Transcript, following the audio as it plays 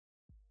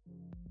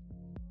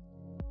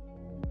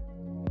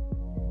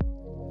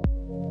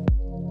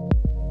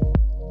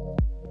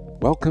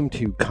Welcome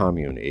to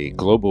Commune, a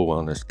global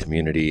wellness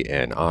community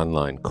and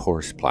online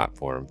course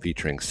platform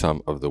featuring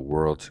some of the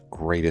world's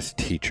greatest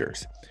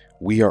teachers.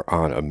 We are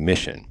on a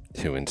mission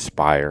to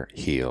inspire,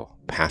 heal,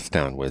 pass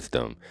down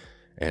wisdom,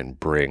 and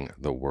bring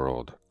the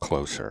world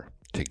closer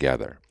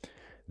together.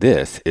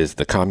 This is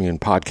the Commune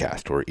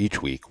Podcast, where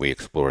each week we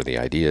explore the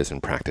ideas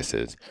and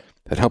practices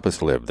that help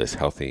us live this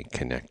healthy,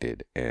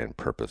 connected, and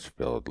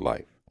purpose-filled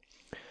life.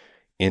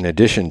 In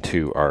addition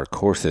to our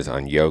courses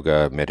on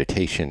yoga,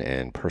 meditation,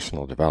 and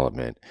personal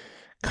development,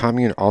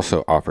 Commune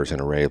also offers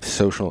an array of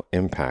social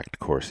impact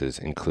courses,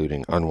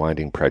 including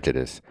Unwinding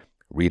Prejudice,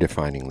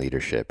 Redefining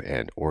Leadership,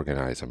 and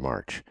Organize a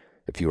March.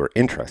 If you are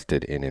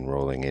interested in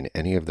enrolling in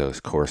any of those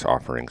course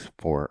offerings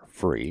for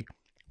free,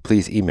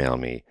 please email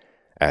me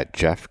at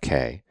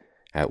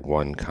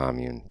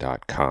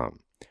jeffk@onecommune.com.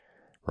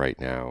 Right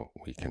now,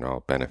 we can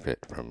all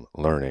benefit from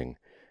learning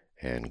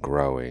and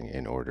growing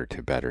in order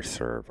to better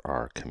serve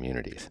our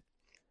communities.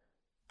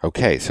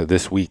 Okay, so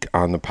this week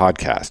on the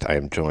podcast, I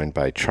am joined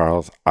by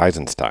Charles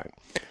Eisenstein.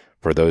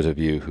 For those of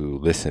you who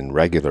listen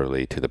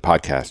regularly to the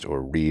podcast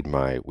or read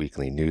my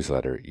weekly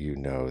newsletter, you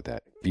know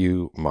that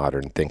few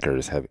modern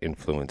thinkers have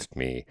influenced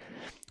me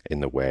in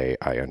the way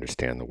I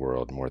understand the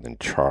world more than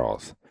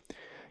Charles.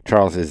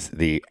 Charles is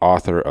the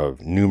author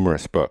of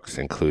numerous books,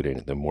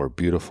 including The More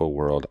Beautiful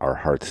World Our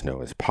Hearts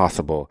Know Is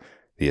Possible,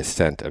 The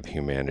Ascent of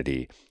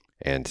Humanity,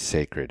 and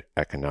Sacred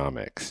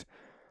Economics.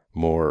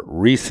 More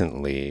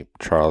recently,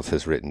 Charles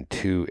has written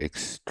two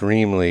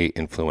extremely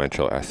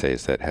influential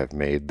essays that have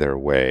made their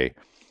way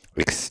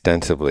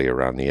extensively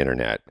around the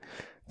internet.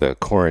 The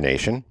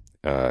Coronation,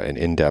 an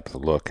in-depth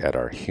look at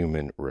our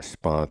human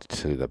response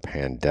to the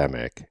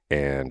pandemic,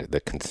 and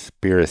The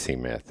Conspiracy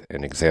Myth,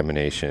 an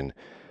examination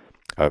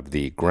of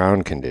the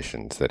ground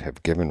conditions that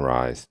have given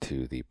rise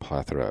to the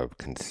plethora of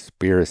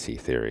conspiracy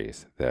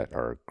theories that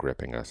are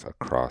gripping us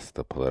across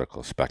the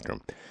political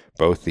spectrum.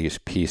 Both these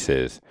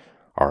pieces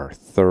are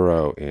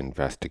thorough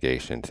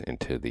investigations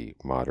into the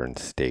modern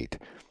state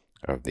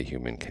of the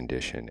human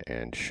condition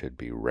and should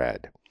be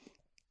read.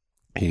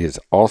 He is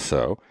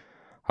also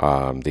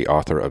the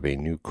author of a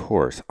new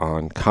course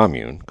on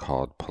Commune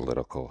called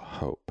Political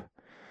Hope.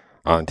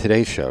 On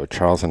today's show,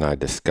 Charles and I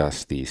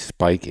discuss the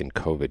spike in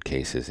COVID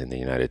cases in the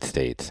United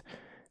States,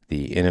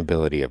 the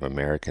inability of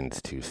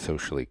Americans to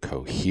socially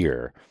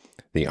cohere,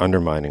 the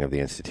undermining of the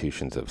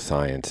institutions of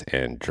science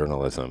and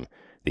journalism,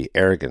 the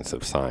arrogance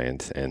of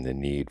science and the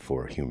need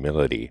for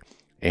humility,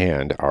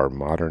 and our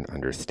modern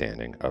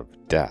understanding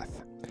of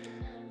death.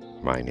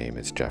 My name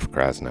is Jeff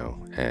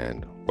Krasno,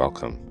 and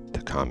welcome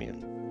to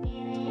Commune.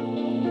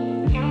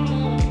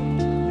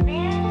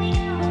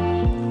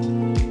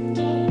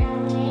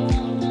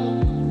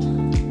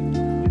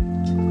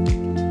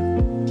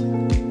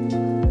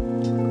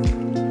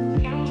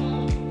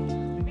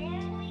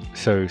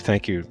 So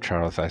thank you,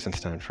 Charles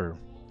Eisenstein, for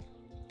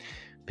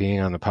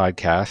being on the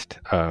podcast.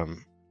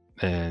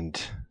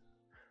 And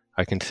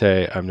I can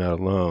say I'm not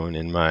alone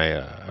in my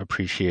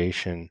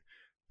appreciation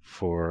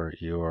for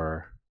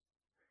your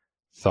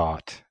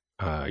thought,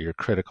 your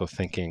critical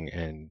thinking,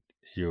 and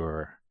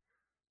your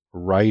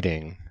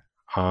writing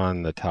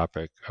on the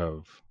topic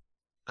of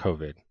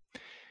COVID.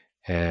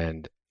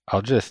 And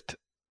I'll just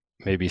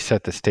maybe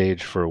set the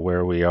stage for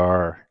where we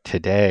are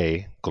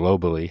today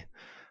globally.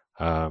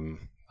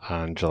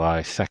 On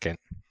July 2nd,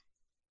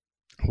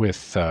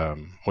 with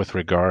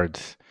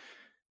regards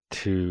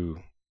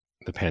to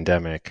the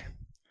pandemic,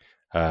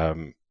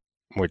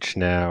 which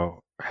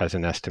now has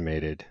an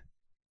estimated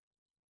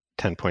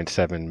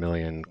 10.7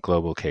 million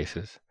global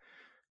cases,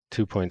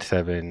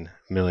 2.7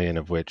 million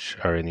of which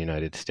are in the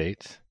United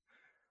States,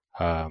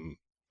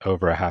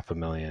 over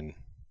 500,000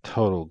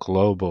 total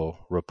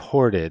global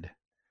reported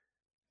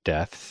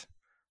deaths,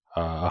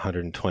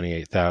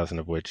 128,000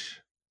 of which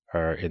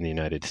are in the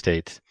United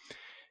States.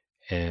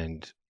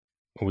 And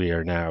we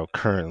are now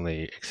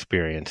currently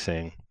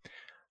experiencing,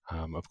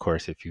 of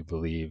course, if you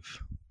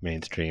believe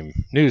mainstream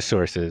news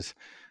sources,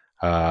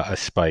 a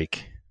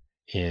spike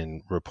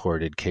in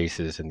reported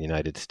cases in the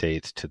United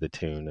States to the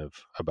tune of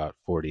about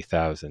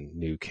 40,000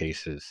 new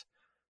cases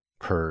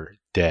per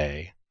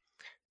day.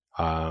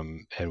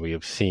 And we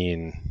have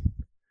seen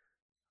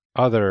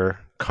other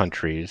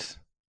countries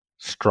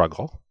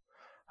struggle,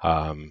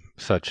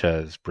 such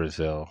as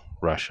Brazil,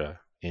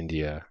 Russia,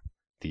 India,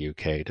 the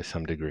UK to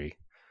some degree,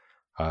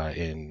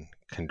 in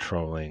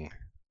controlling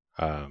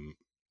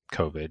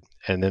COVID.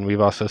 And then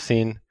we've also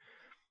seen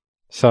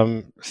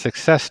some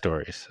success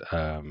stories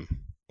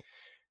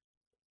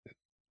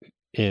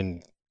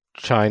in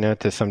China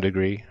to some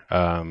degree,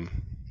 though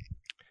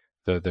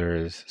there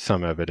is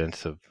some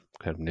evidence of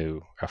kind of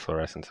new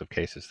efflorescence of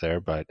cases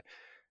there, but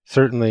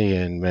certainly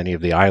in many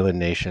of the island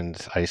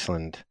nations,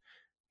 Iceland,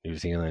 New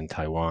Zealand,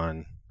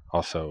 Taiwan,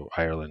 also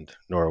Ireland,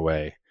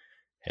 Norway,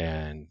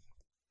 and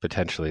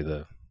potentially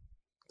the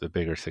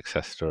bigger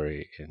success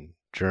story in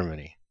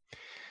Germany.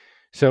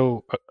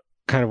 So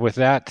kind of with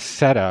that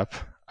setup,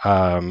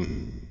 I'll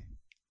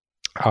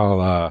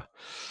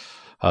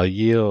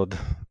yield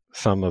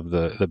some of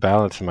the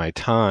balance of my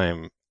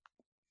time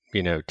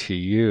to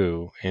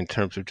you in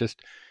terms of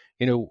just,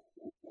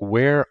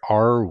 where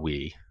are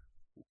we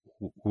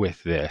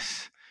with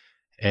this?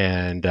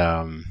 And,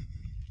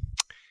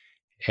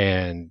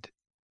 and,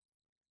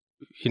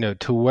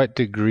 to what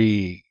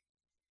degree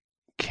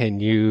can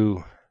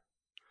you,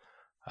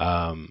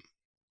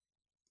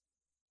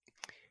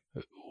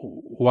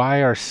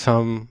 why are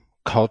some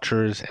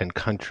cultures and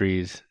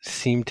countries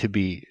seem to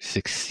be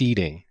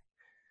succeeding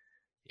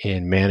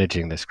in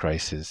managing this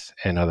crisis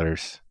and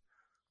others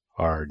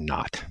are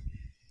not?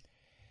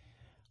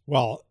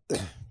 Well,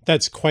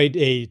 that's quite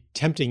a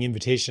tempting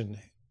invitation,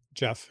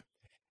 Jeff,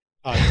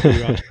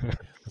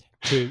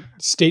 to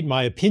state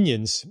my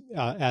opinions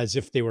as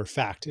if they were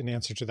fact in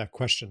answer to that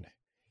question.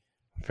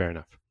 Fair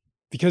enough.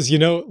 Because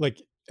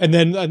and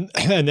then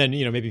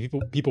maybe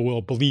people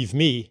will believe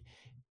me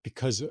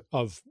because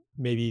of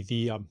maybe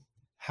the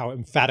how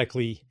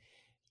emphatically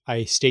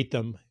I state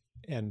them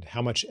and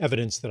how much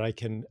evidence that I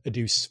can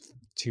adduce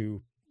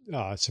to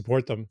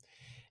support them.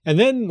 And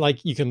then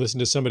you can listen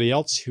to somebody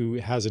else who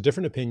has a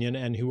different opinion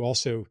and who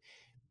also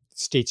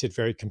states it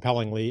very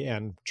compellingly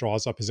and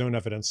draws up his own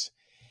evidence.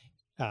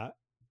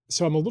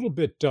 So I'm a little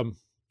bit,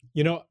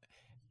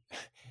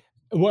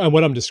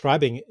 what I'm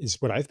describing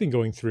is what I've been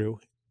going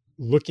through,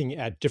 looking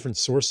at different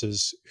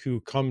sources who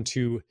come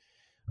to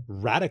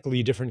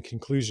radically different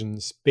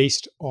conclusions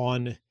based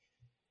on,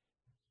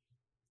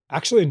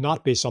 actually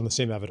not based on the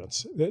same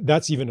evidence.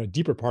 That's even a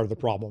deeper part of the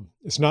problem.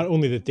 It's not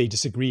only that they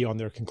disagree on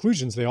their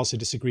conclusions, they also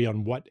disagree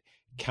on what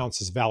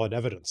counts as valid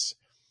evidence,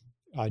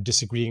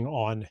 disagreeing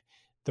on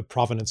the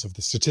provenance of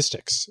the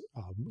statistics,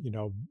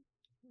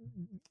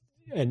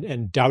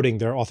 and doubting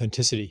their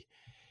authenticity.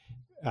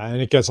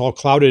 And it gets all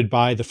clouded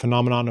by the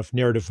phenomenon of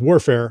narrative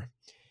warfare,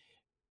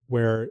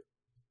 where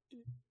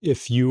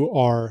if you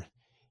are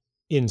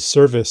in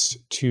service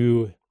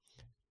to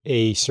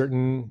a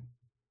certain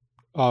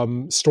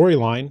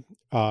storyline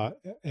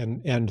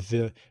and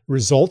the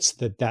results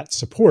that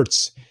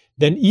supports,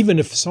 then even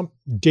if some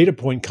data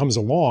point comes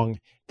along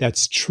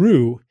that's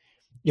true,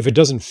 if it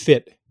doesn't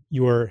fit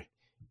your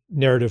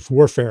narrative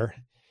warfare,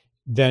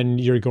 then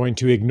you're going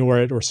to ignore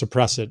it or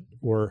suppress it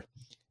or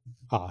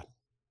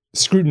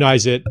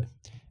scrutinize it.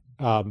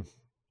 And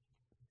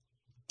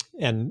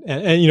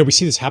we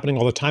see this happening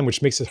all the time,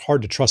 which makes it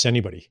hard to trust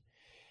anybody.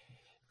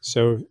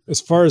 So as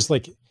far as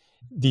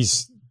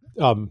these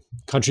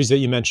countries that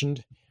you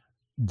mentioned,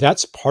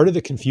 that's part of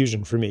the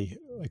confusion for me.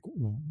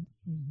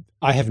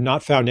 I have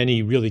not found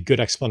any really good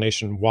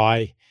explanation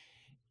why.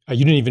 You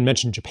didn't even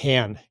mention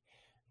Japan,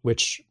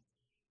 which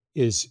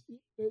is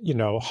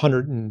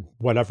 120,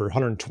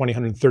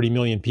 130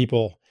 million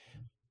people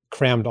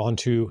crammed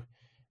onto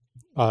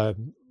 4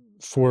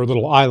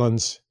 little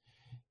islands.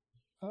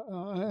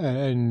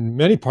 And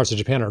many parts of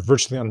Japan are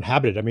virtually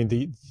uninhabited. I mean,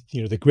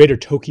 the greater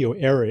Tokyo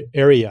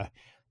area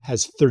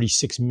has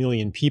 36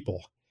 million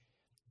people.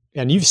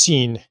 And you've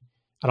seen,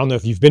 I don't know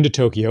if you've been to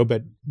Tokyo,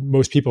 but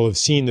most people have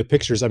seen the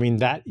pictures. I mean,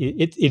 that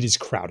it is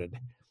crowded,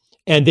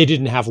 and they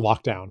didn't have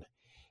lockdown,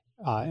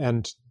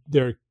 and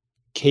their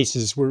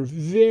cases were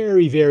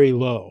very, very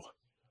low.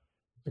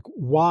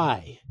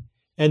 Why?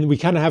 And we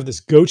kind of have this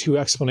go-to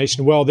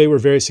explanation. Well, they were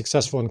very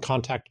successful in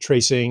contact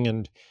tracing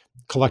and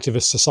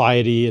collectivist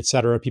society, et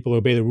cetera. People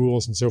obey the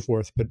rules and so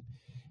forth. But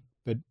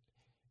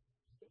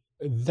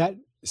that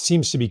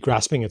seems to be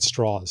grasping at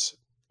straws.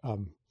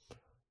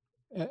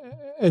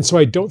 And so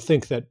I don't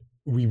think that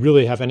we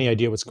really have any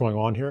idea what's going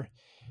on here.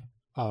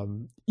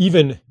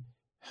 Even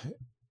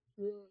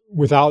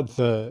without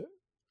the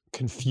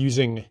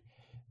confusing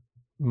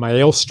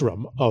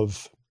maelstrom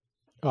of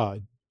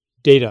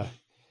data,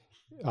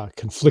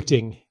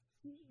 conflicting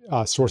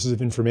sources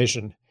of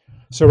information.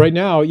 So right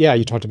now,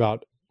 you talked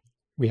about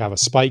we have a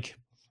spike,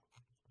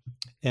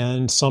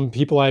 and some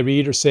people I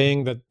read are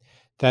saying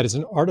that is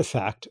an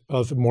artifact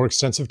of more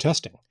extensive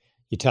testing.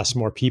 You test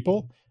more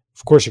people,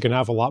 of course, you're going to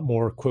have a lot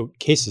more, quote,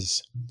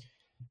 cases.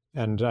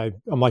 And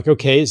I'm like,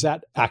 okay, is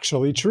that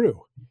actually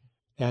true?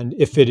 And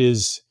if it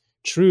is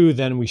true,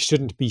 then we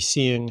shouldn't be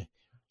seeing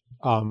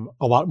a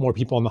lot more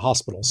people in the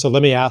hospital. So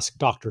let me ask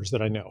doctors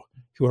that I know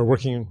who are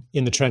working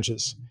in the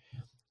trenches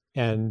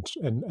and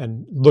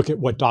look at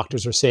what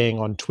doctors are saying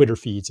on Twitter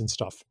feeds and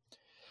stuff.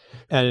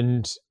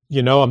 And,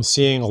 I'm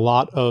seeing a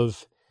lot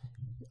of,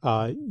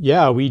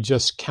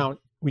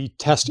 we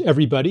test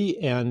everybody.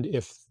 And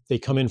if they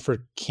come in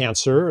for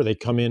cancer or they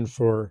come in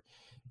for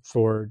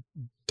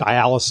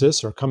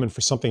dialysis or come in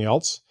for something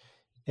else,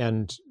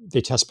 and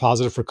they test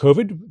positive for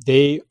COVID,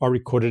 they are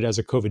recorded as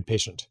a COVID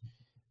patient.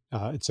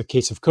 It's a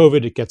case of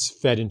COVID. It gets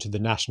fed into the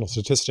national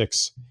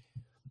statistics.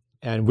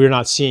 And we're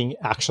not seeing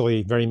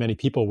actually very many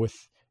people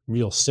with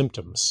real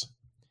symptoms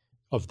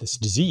of this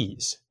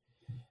disease.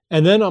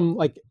 And then I'm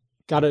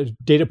got a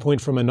data point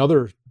from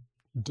another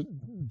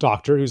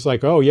doctor who's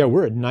like, oh yeah,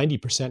 we're at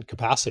 90%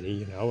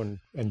 capacity,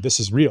 and this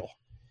is real.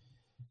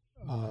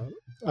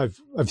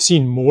 I've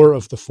seen more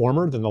of the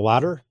former than the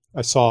latter.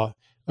 I saw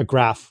a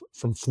graph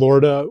from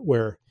Florida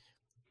where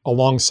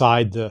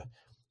alongside the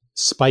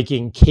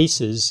spiking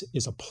cases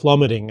is a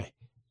plummeting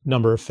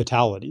number of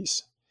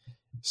fatalities.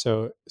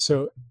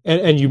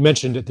 And you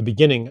mentioned at the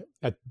beginning,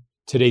 at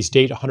today's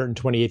date,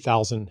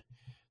 128,000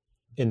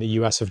 in the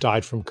U.S. have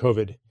died from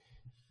COVID,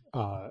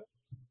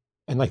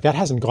 and like that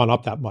hasn't gone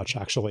up that much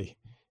actually.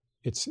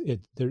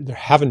 There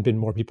haven't been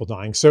more people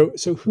dying. So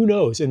who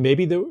knows? And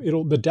maybe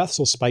the deaths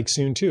will spike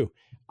soon too.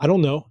 I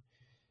don't know.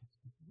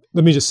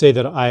 Let me just say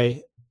that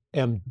I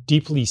am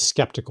deeply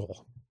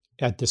skeptical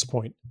at this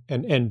point,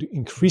 and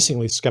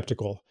increasingly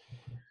skeptical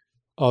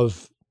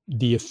of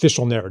the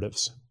official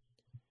narratives.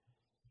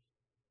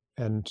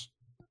 And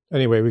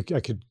anyway, I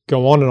could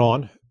go on and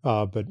on,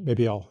 but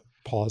maybe I'll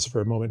pause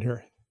for a moment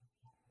here.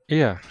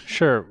 Yeah,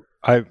 sure.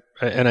 I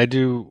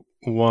do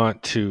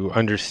want to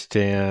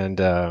understand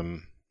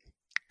kind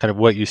of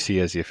what you see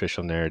as the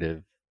official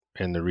narrative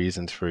and the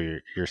reasons for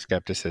your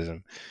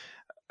skepticism.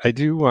 I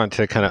do want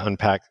to kind of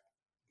unpack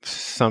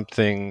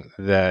something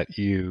that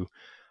you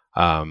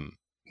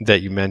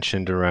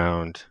mentioned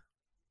around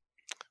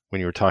when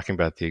you were talking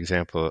about the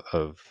example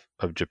of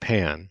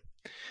Japan,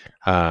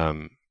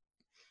 and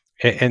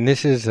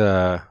this is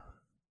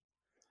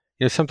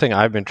something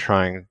I've been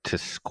trying to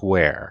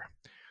square,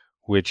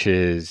 which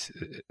is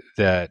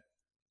that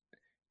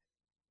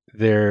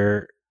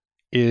there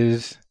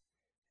is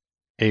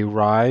a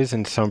rise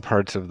in some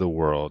parts of the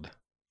world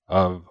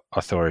of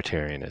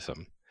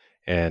authoritarianism,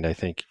 and I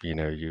think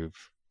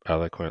you've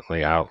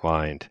eloquently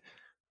outlined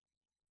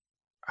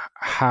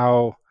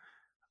how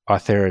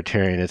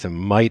authoritarianism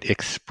might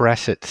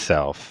express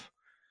itself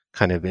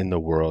kind of in the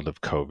world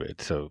of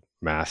COVID. So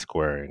mask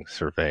wearing,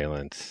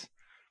 surveillance,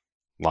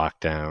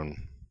 lockdown,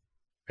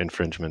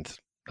 infringements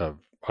of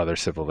other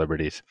civil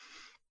liberties.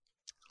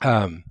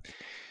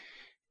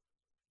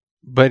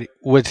 But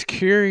what's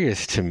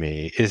curious to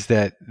me is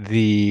that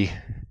the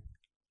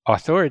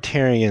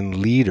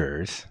authoritarian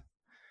leaders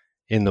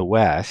in the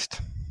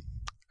West,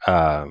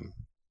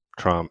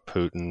 Trump,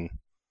 Putin,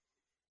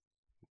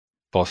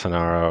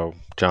 Bolsonaro,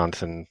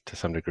 Johnson to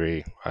some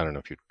degree, I don't know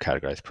if you'd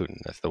categorize Putin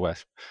as the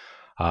West,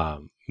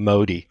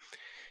 Modi,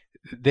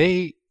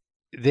 they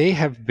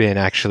have been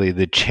actually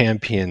the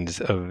champions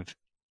of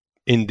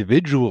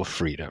individual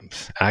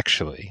freedoms,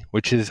 actually,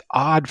 which is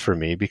odd for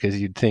me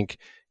because you'd think,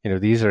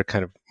 these are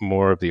kind of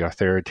more of the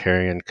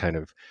authoritarian kind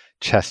of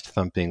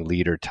chest-thumping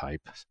leader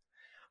types.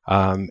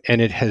 And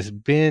it has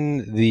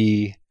been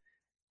the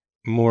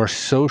more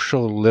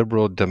social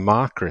liberal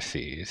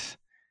democracies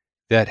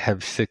that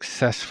have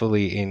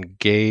successfully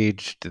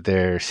engaged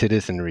their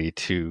citizenry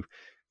to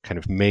kind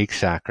of make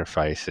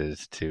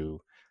sacrifices,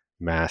 to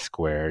mask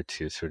wear,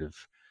 to sort of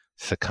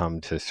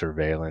succumb to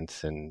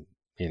surveillance and,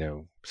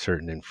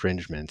 certain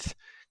infringements,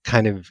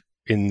 kind of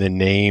in the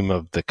name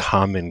of the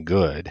common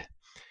good.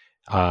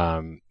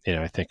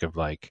 I think of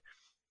like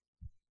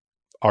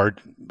our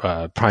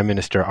Prime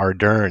Minister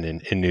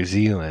Ardern in New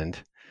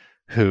Zealand,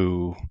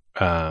 who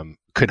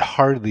could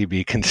hardly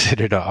be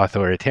considered an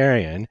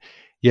authoritarian,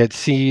 yet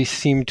she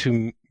seemed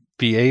to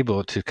be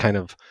able to kind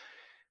of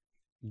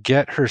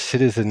get her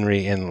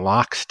citizenry in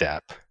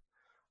lockstep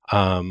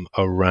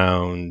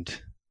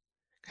around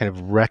kind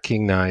of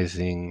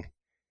recognizing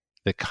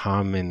the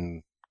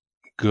common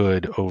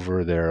good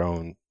over their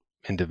own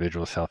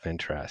individual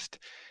self-interest.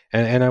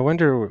 And I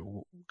wonder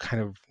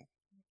kind of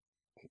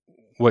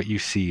what you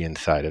see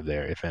inside of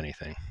there, if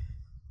anything.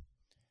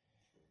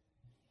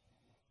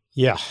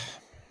 Yeah.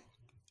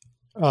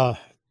 There's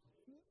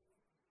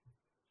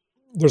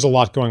a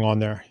lot going on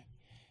there.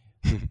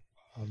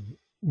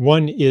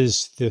 One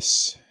is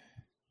this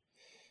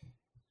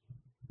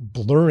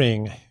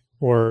blurring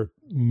or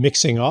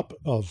mixing up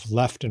of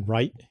left and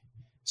right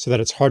so that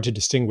it's hard to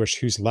distinguish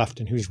who's left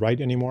and who's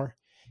right anymore.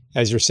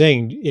 As you're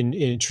saying,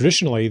 in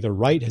traditionally, the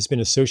right has been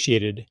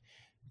associated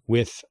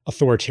with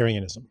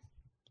authoritarianism,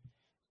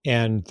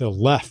 and the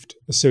left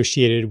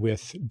associated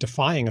with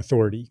defying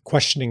authority,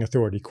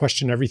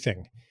 question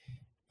everything,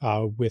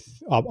 with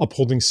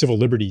upholding civil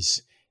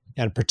liberties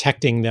and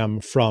protecting them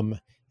from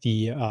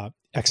the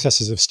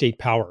excesses of state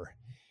power.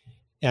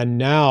 And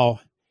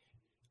now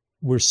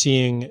we're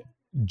seeing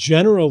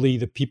generally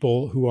the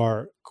people who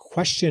are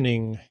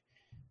questioning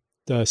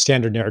the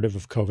standard narrative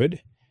of COVID,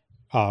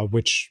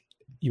 which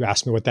you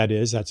asked me what that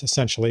is. That's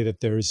essentially that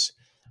there's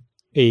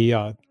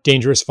a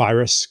dangerous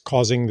virus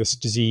causing this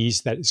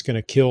disease that is going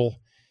to kill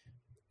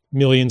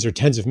millions or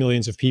tens of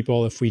millions of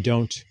people if we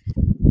don't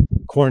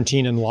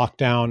quarantine and lock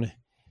down.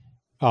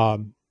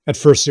 At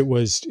first, it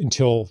was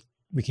until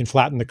we can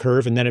flatten the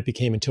curve, and then it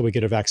became until we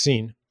get a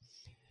vaccine.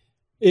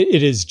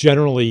 It is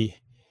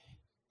generally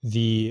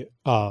the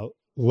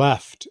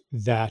left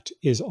that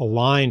is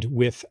aligned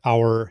with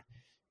our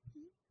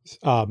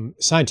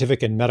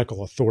scientific and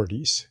medical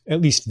authorities,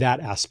 at least that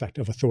aspect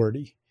of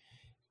authority,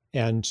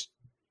 and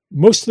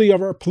mostly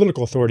of our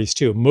political authorities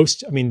too.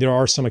 There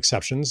are some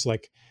exceptions,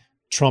 like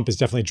Trump is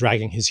definitely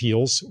dragging his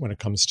heels when it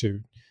comes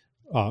to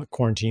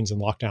quarantines and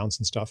lockdowns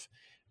and stuff.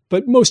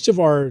 But most of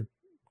our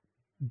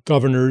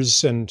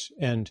governors and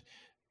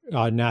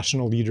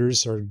national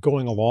leaders are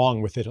going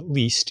along with it, at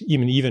least.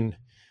 Even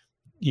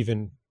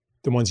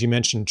the ones you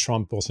mentioned,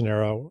 Trump,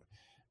 Bolsonaro,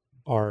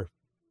 are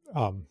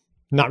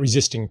not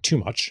resisting too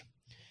much.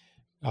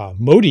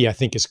 Modi, I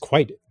think, is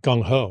quite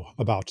gung ho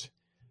about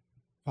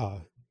uh,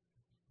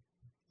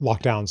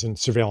 lockdowns and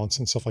surveillance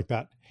and stuff like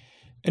that.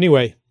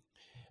 Anyway,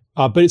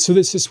 but so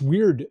there's this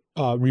weird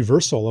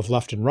reversal of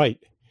left and right,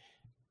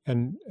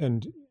 and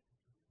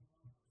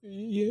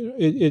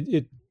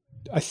it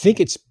I think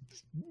it's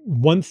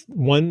one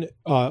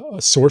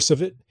source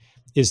of it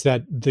is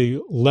that the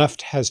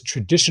left has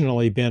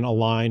traditionally been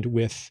aligned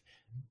with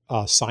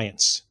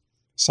science.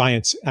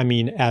 Science, I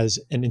mean, as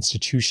an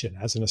institution,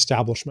 as an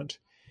establishment,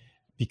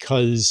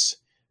 because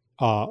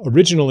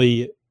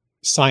originally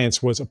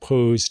science was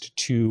opposed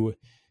to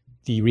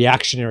the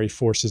reactionary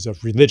forces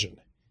of religion.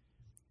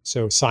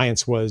 So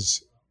science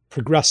was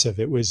progressive.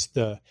 It was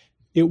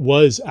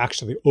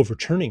actually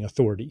overturning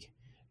authority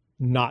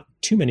not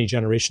too many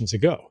generations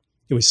ago.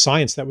 It was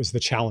science that was the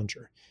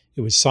challenger.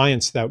 It was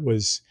science that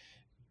was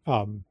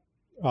um,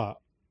 uh,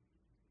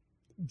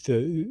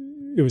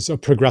 it was a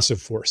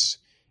progressive force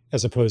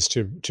as opposed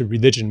to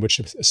religion, which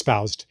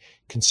espoused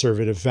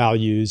conservative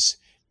values,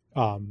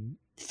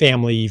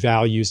 family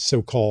values,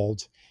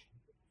 so-called,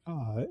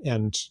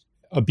 and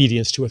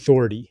obedience to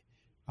authority.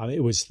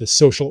 It was the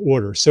social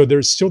order. So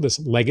there's still this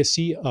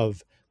legacy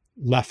of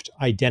left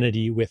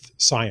identity with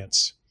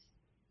science,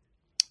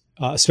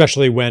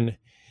 especially when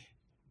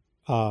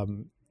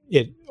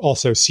it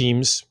also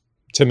seems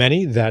to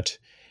many that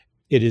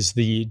it is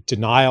the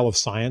denial of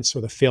science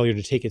or the failure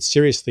to take it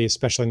seriously,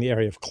 especially in the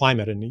area of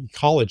climate and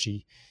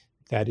ecology,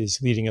 that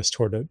is leading us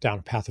down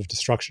a path of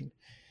destruction.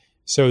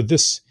 So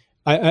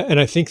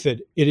I think that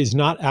it is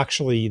not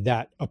actually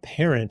that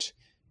apparent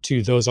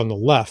to those on the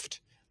left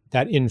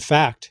that, in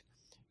fact,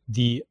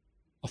 the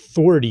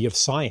authority of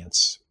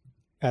science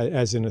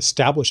as an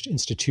established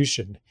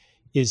institution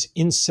is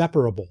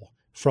inseparable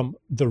from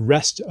the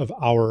rest of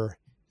our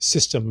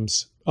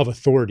systems of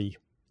authority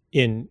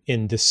in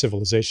this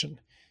civilization,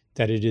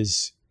 that it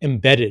is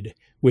embedded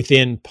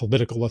within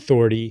political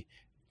authority.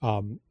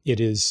 It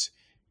is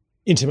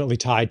intimately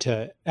tied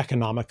to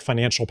economic,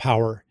 financial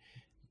power.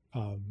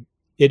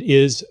 It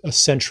is a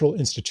central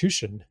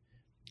institution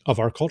of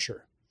our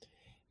culture.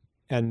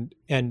 And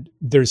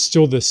there's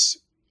still this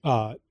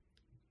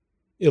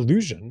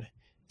illusion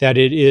that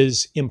it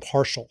is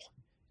impartial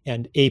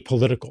and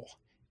apolitical,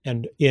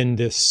 and in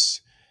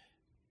this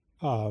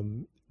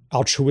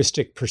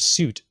altruistic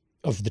pursuit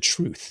of the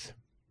truth,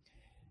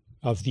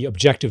 of the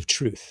objective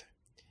truth,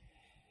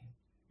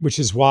 which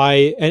is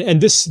why,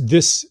 and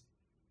this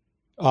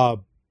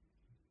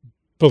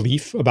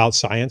belief about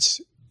science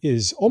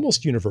is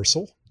almost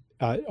universal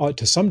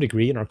to some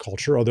degree in our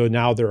culture, although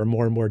now there are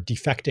more and more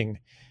defecting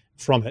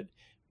from it.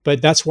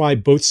 But that's why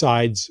both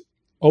sides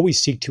always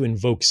seek to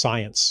invoke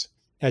science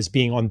as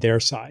being on their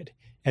side,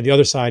 and the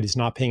other side is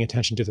not paying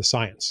attention to the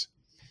science.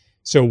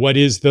 So what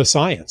is the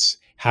science?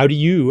 How do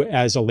you,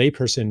 as a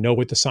layperson, know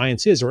what the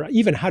science is? Or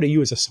even how do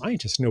you, as a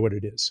scientist, know what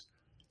it is?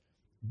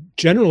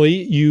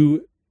 Generally,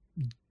 you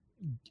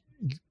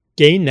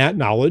gain that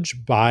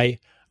knowledge by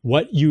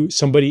what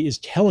somebody is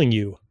telling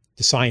you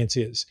the science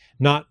is.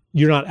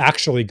 You're not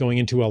actually going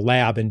into a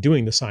lab and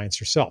doing the science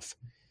yourself.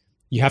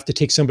 You have to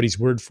take somebody's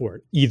word for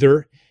it.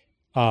 Either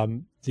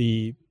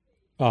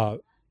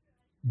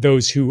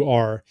those who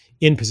are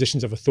in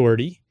positions of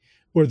authority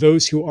or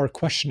those who are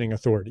questioning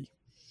authority.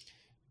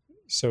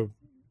 So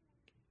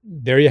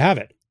there you have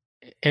it.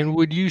 And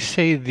would you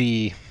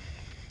say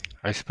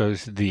I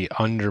suppose, the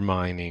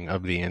undermining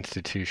of the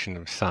institution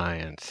of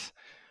science,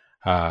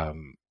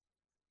 and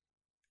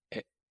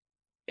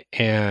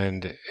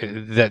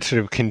that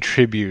sort of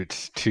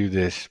contributes to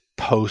this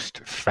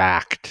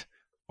post-fact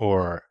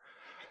or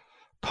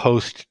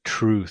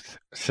post-truth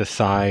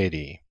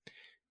society,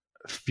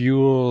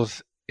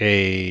 fuels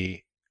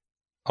a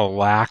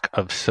lack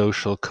of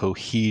social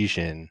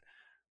cohesion,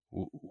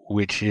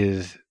 which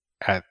is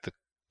at the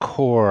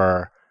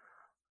core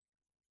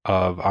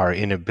of our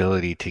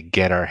inability to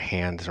get our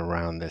hands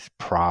around this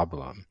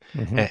problem.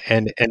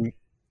 Mm-hmm.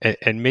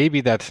 And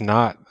maybe that's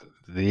not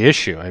the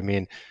issue. I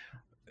mean,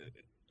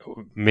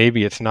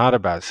 maybe it's not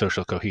about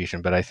social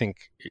cohesion, but I think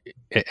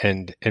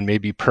and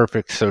maybe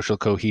perfect social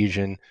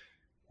cohesion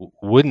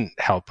wouldn't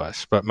help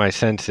us. But my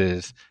sense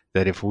is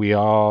that if we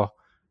all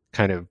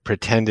kind of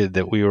pretended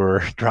that we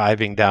were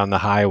driving down the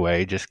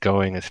highway, just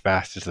going as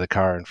fast as the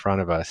car in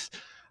front of us,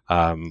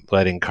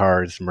 letting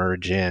cars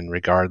merge in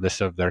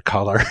regardless of their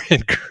color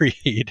and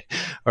creed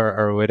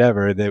or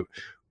whatever, that,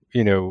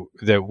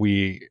 that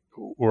we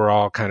were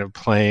all kind of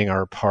playing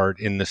our part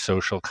in the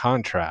social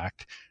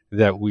contract,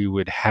 that we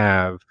would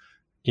have,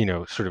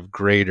 sort of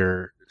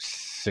greater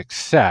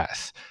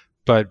success.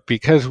 But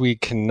because we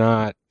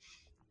cannot,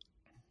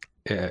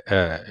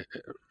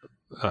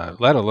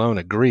 let alone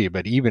agree,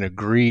 but even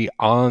agree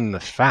on the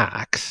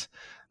facts,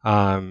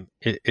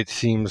 it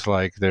seems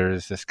like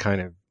there's this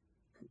kind of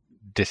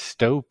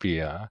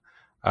dystopia,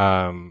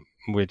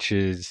 which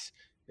is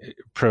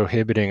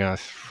prohibiting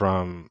us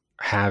from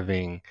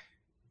having,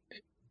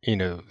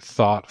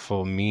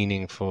 thoughtful,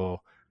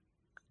 meaningful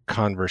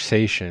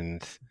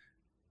conversations,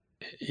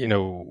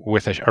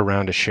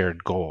 around a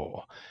shared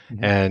goal.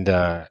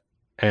 Mm-hmm.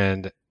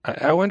 And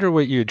I wonder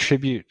what you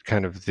attribute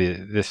kind of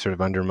this sort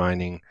of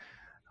undermining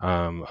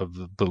of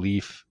the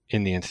belief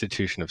in the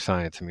institution of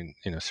science. I mean,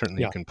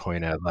 certainly you Yeah. can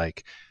point at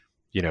like,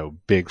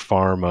 big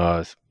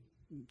pharma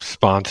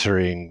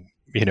sponsoring,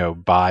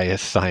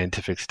 biased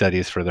scientific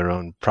studies for their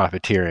own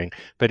profiteering.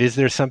 But is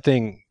there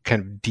something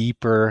kind of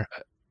deeper,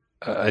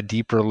 a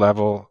deeper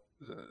level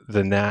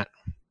than that?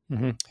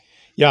 Hmm.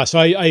 Yeah. So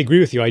I agree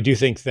with you. I do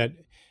think that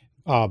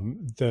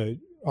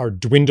our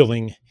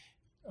dwindling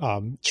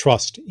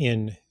trust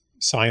in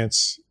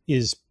science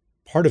is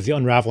part of the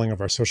unraveling of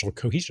our social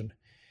cohesion.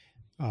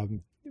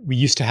 We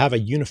used to have a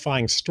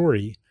unifying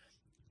story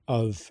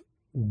of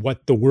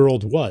what the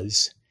world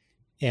was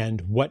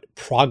and what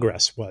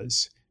progress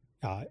was,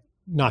 uh,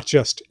 not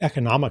just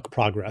economic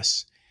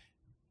progress,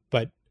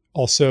 but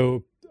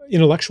also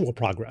intellectual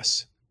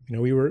progress.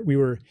 We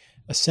were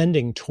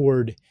ascending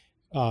toward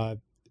uh,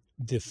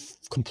 the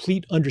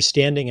complete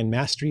understanding and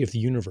mastery of the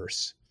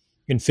universe.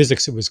 In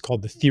physics, it was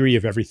called the theory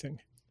of everything.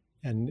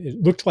 And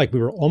it looked like we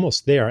were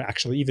almost there,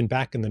 actually, even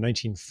back in the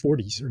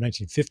 1940s or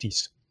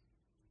 1950s.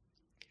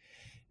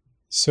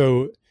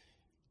 So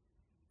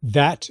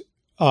that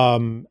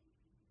um,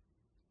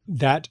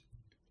 that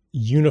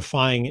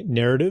unifying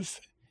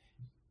narrative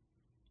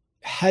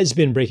has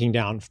been breaking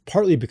down,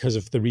 partly because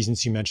of the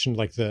reasons you mentioned,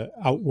 like the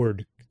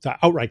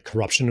outright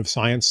corruption of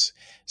science,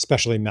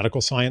 especially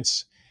medical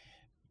science.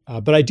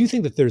 But I do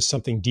think that there's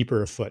something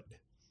deeper afoot.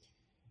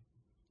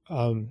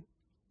 Um,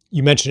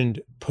 you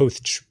mentioned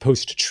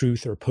post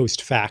truth or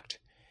post fact,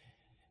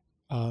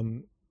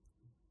 um,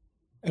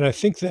 and I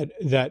think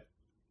that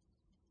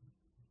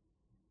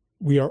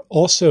we are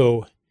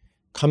also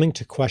coming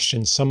to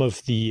question some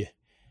of the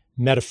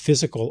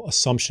metaphysical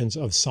assumptions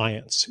of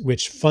science,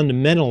 which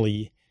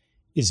fundamentally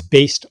is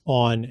based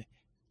on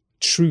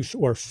truth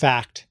or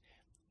fact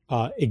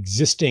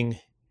existing.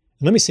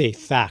 And let me say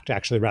fact,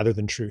 actually, rather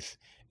than truth,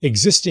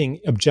 existing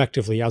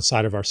objectively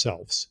outside of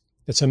ourselves.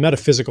 It's a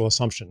metaphysical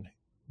assumption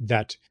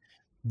that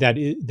that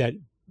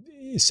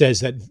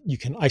says that you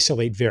can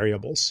isolate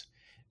variables,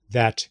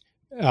 that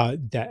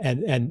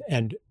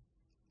and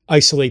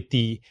isolate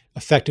the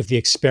effect of the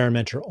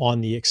experimenter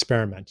on the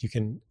experiment. You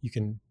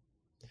can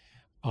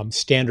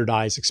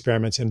standardize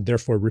experiments and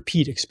therefore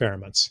repeat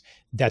experiments.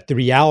 That the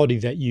reality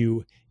that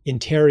you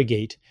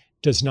interrogate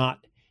does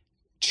not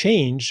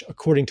change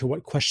according to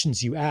what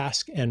questions you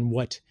ask and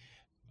what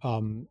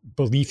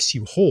beliefs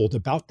you hold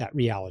about that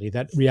reality.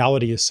 That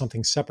reality is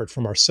something separate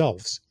from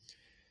ourselves.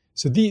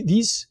 So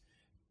these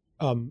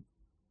um,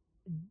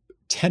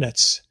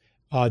 tenets,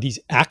 these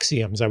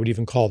axioms, I would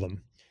even call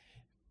them,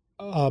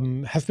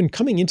 have been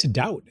coming into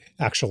doubt,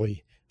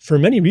 actually, for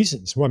many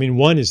reasons. Well, I mean,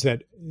 one is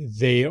that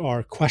they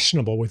are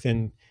questionable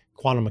within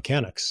quantum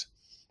mechanics,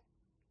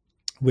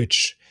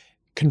 which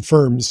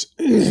confirms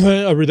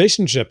a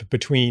relationship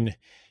between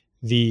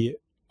the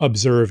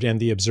observed and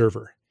the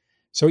observer.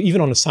 So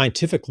even on a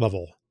scientific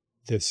level,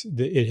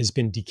 it has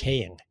been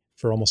decaying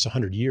for almost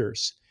 100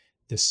 years.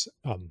 This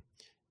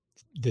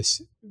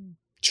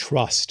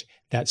trust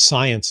that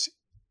science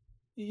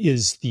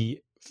is the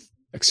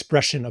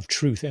expression of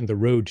truth and the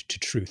road to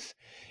truth.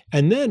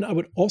 And then I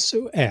would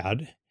also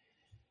add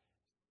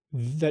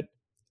that,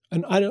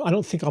 and I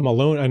don't think I'm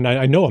alone, and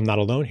I know I'm not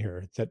alone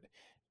here, that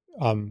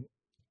um,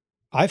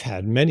 I've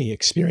had many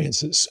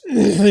experiences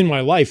in my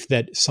life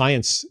that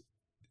science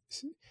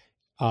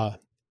uh,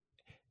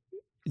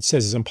 it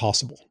says is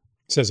impossible.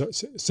 It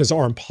says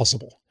are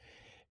impossible.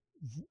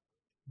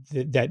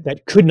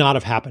 That could not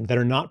have happened. That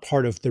are not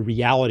part of the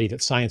reality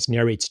that science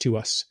narrates to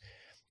us.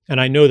 And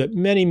I know that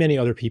many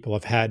other people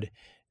have had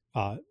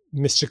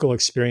mystical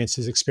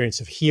experiences, experience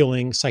of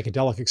healing,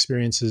 psychedelic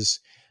experiences,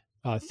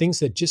 things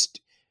that just,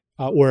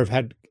 or have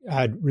had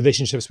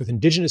relationships with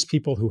indigenous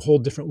people who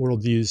hold different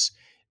worldviews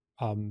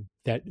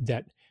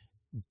that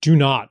do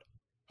not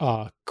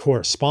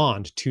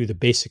correspond to the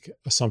basic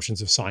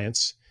assumptions of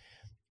science.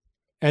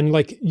 And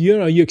like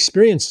you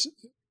experience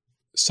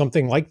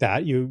something like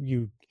that.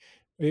 You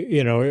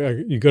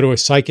go to a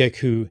psychic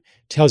who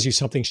tells you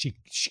something she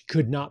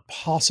could not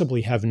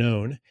possibly have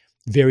known,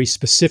 very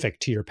specific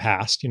to your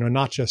past,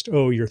 not just,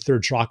 oh, your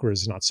third chakra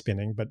is not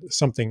spinning, but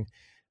something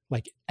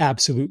like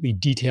absolutely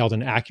detailed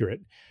and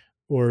accurate.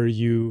 Or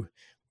you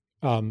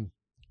um,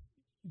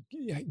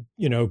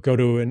 go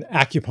to an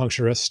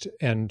acupuncturist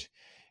and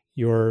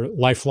your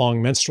lifelong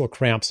menstrual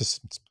cramps,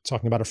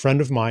 talking about a friend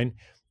of mine,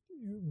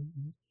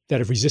 that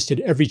have resisted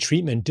every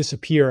treatment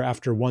disappear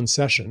after one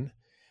session.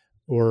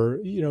 Or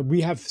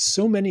we have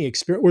so many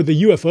experience, or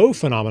the UFO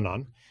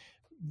phenomenon,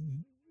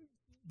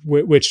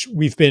 which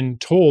we've been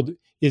told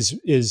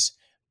is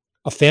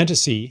a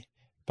fantasy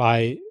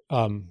by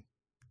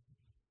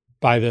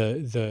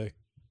the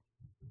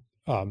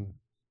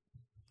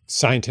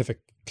scientific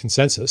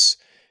consensus.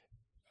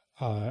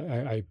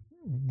 I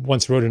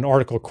once wrote an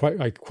article.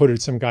 I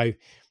quoted some guy: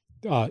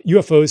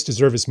 UFOs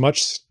deserve as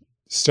much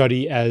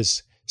study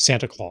as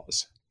Santa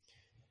Claus.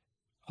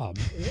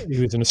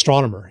 He was an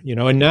astronomer,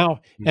 and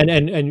now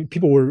and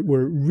people were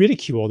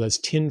ridiculed as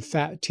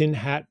tinfoil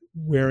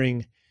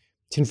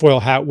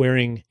hat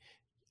wearing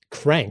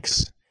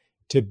cranks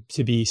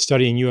to be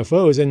studying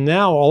UFOs. And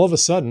now all of a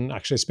sudden,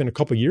 actually, it's been a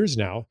couple of years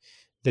now,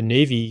 the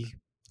Navy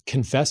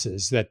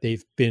confesses that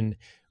they've been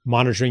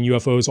monitoring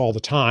UFOs all the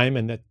time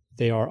and that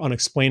they are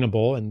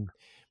unexplainable, and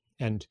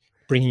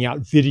bringing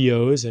out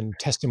videos and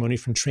testimony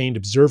from trained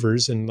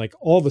observers. And like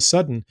all of a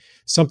sudden,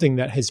 something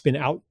that has been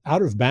out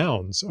of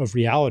bounds of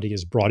reality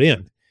is brought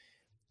in.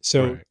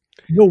 So Right.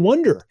 no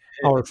wonder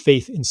our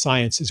faith in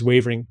science is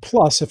wavering.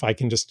 Plus, if I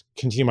can just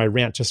continue my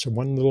rant just for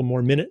one little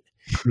more minute,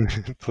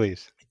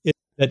 Please. is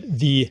that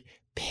the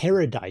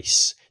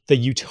paradise, the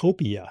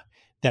utopia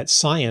that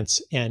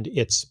science and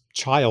its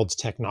child's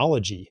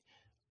technology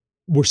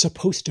were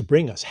supposed to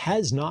bring us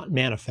has not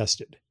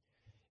manifested.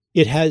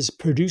 It has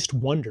produced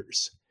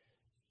wonders.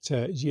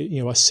 So,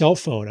 a cell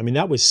phone, I mean,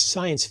 that was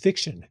science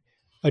fiction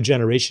a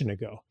generation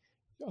ago.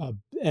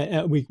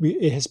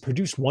 It has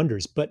produced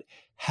wonders, but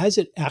has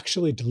it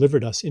actually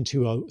delivered us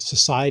into a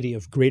society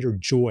of greater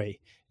joy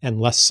and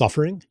less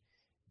suffering?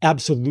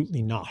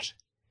 Absolutely not.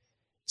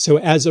 So,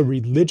 as a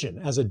religion,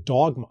 as a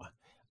dogma,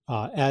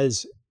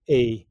 as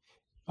a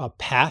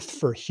path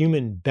for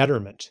human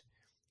betterment,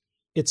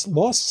 it's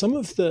lost some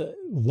of the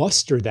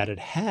luster that it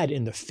had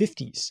in the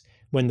 50s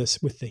when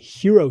this, with the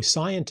hero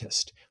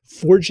scientist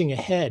forging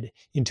ahead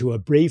into a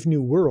brave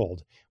new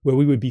world where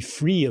we would be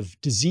free of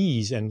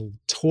disease and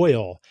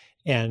toil,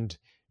 and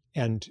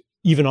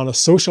even on a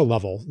social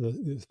level,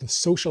 the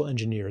social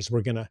engineers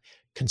were going to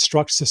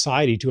construct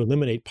society to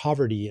eliminate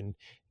poverty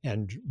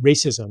and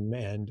racism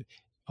and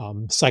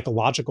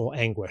psychological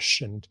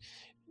anguish, and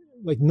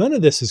like none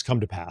of this has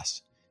come to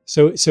pass.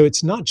 So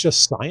it's not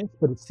just science,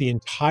 but it's the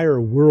entire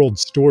world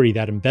story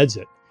that embeds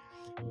it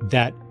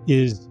that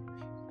is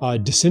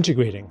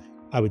disintegrating,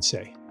 I would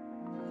say.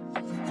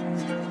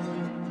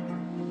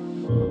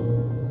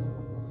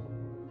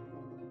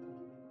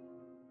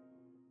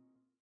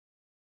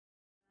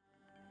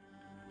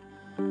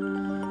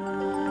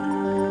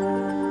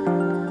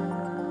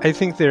 I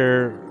think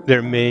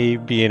there may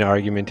be an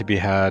argument to be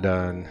had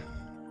on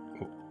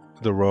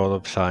the role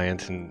of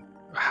science and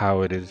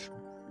how it has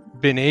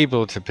been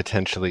able to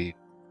potentially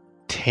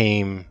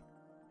tame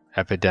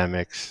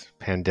epidemics,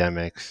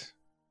 pandemics,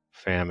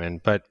 famine,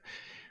 but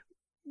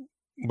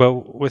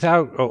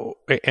without,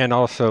 and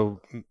also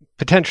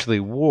potentially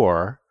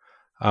war.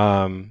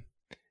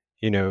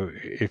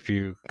 If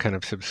you kind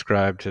of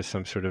subscribe to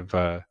some sort of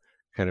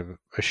kind of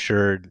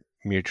assured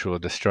mutual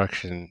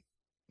destruction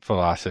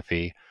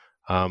philosophy,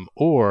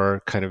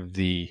 or kind of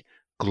the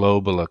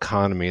global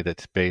economy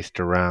that's based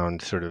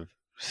around sort of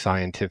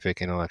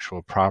scientific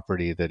intellectual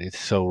property that is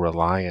so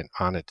reliant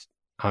on it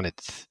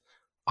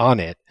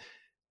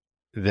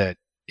that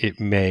it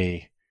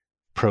may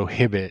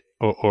prohibit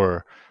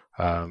or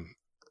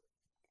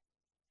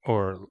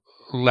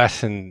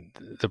lessen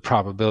the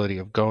probability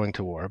of going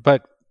to war.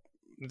 But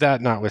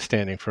that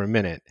notwithstanding for a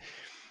minute,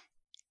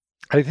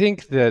 I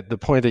think that the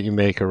point that you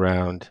make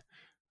around,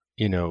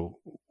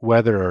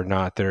 whether or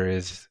not there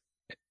is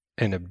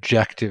an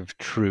objective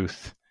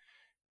truth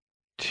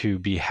to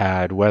be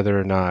had, whether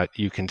or not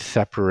you can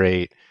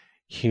separate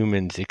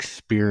humans'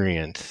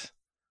 experience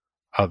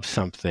of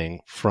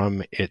something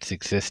from its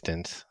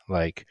existence,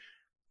 like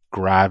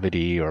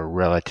gravity or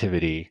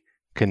relativity,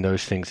 can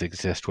those things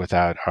exist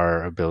without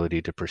our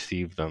ability to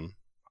perceive them?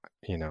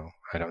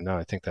 I don't know.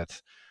 I think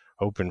that's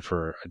open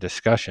for a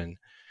discussion.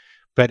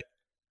 But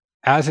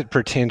as it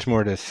pertains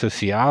more to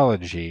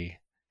sociology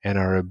and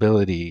our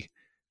ability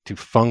to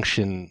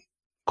function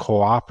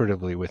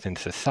cooperatively within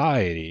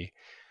society,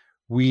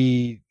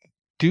 we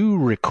do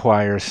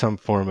require some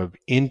form of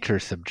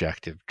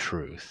intersubjective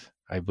truth,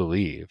 I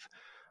believe,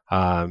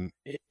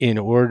 in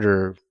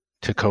order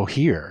to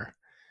cohere.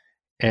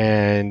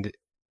 And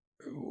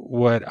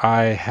what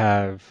I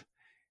have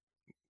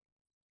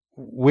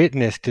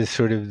witnessed is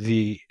sort of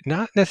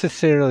not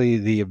necessarily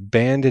the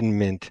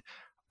abandonment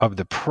of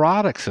the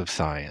products of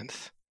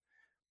science,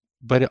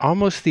 but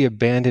almost the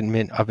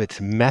abandonment of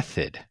its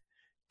method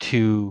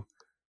to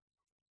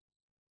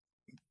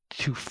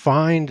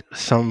find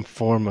some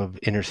form of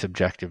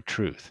intersubjective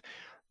truth.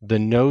 The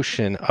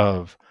notion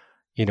of,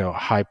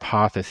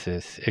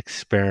 hypothesis,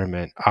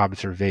 experiment,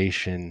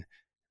 observation,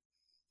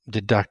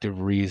 deductive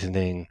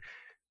reasoning,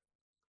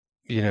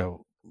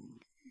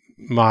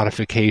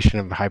 modification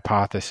of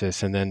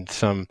hypothesis, and then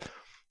some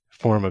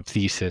form of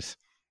thesis.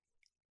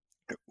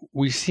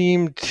 We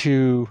seem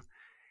to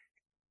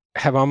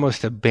have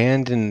almost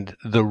abandoned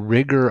the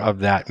rigor of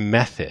that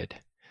method,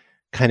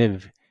 kind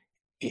of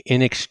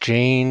in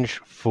exchange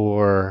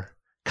for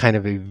kind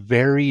of a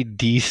very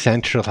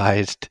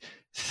decentralized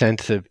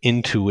sense of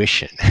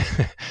intuition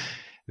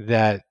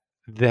that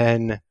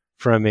then,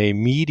 from a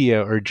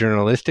media or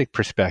journalistic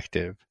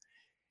perspective,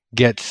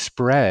 gets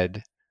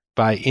spread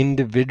by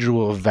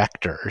individual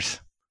vectors,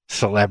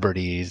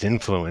 celebrities,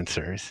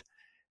 influencers,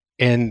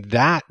 and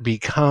that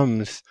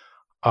becomes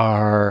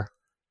our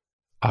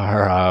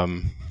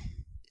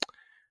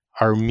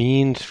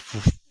means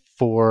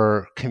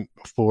for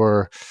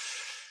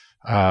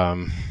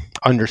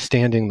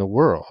understanding the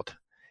world.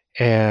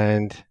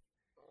 And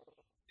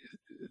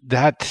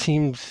that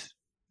seems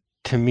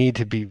to me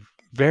to be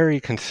very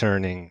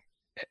concerning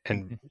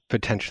and Mhm.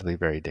 potentially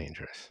very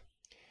dangerous.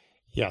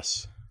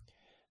 Yes.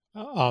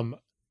 Um,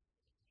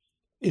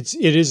 it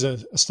is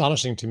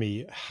astonishing to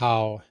me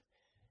how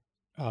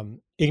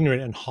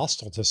ignorant and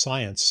hostile to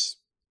science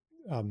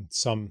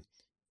some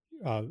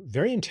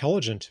very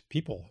intelligent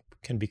people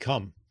can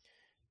become.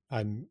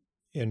 I'm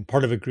in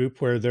part of a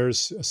group where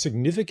there's a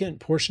significant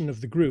portion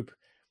of the group.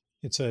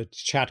 It's a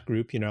chat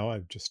group,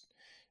 I've just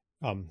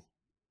um,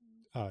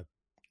 uh,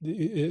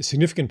 a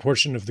significant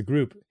portion of the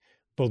group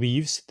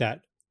believes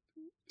that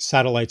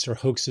satellites are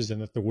hoaxes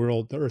and that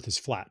the Earth is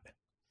flat.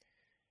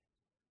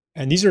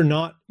 And these are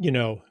not,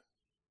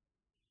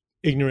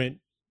 ignorant,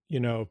 you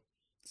know,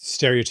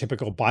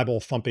 stereotypical Bible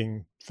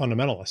thumping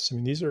fundamentalists. I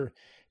mean, these are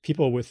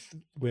people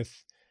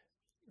with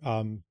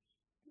um,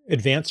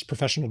 advanced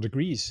professional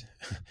degrees,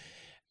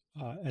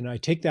 and I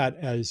take that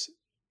as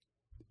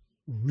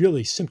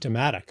really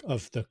symptomatic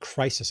of the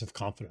crisis of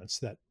confidence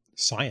that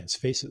science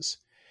faces.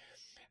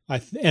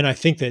 And I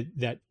think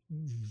that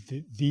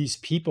these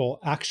people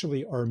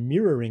actually are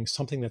mirroring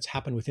something that's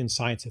happened within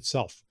science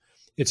itself.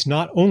 It's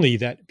not only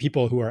that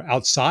people who are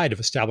outside of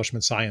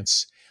establishment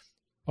science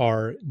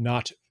are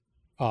not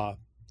uh,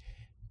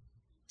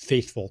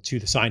 faithful to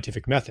the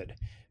scientific method,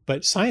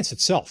 but science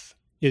itself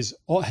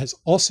has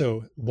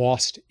also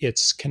lost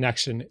its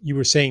connection. You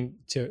were saying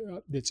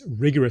to its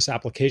rigorous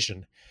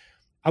application.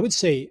 I would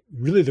say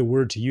really the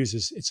word to use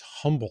is its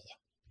humble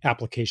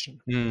application.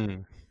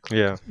 Mm,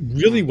 yeah.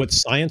 Really, Mm, what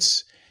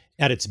science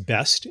at its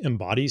best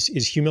embodies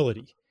is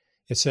humility.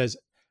 It says,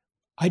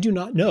 I do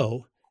not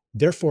know,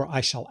 therefore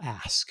I shall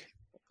ask.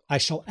 I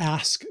shall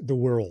ask the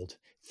world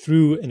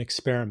through an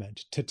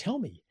experiment to tell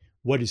me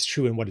what is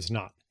true and what is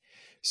not.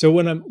 So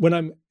when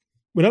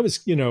I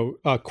was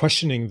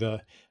questioning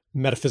the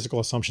metaphysical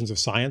assumptions of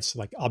science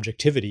like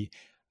objectivity,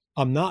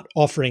 I'm not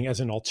offering as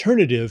an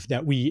alternative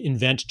that we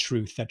invent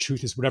truth, that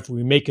truth is whatever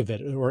we make of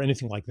it or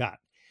anything like that.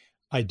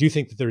 I do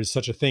think that there is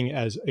such a thing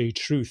as a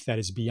truth that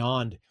is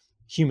beyond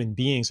human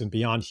beings and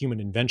beyond human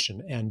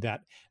invention, and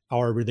that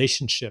our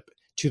relationship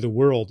to the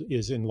world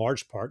is in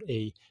large part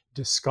a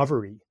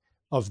discovery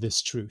of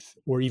this truth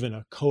or even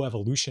a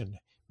coevolution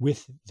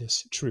with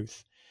this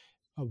truth,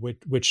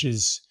 which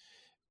is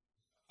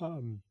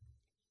um,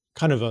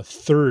 kind of a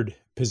third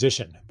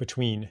position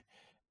between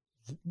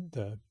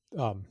the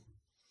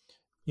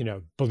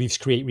beliefs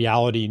create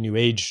reality, New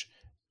Age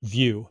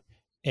view,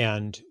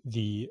 and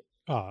the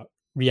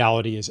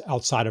reality is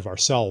outside of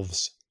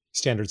ourselves,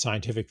 standard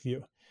scientific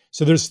view.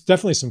 So there's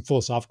definitely some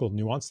philosophical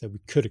nuance that we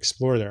could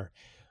explore there.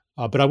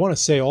 But I want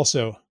to say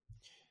also,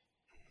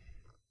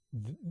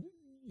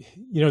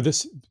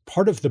 this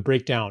part of the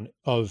breakdown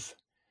of,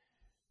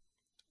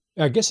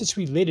 I guess it's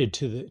related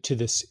to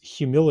this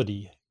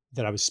humility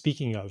that I was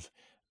speaking of.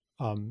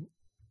 Um,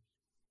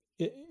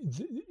 it,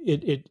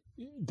 it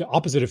the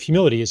opposite of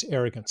humility is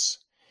arrogance.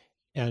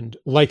 And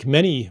like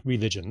many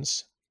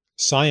religions,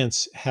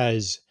 science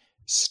has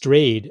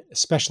strayed,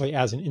 especially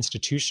as an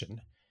institution,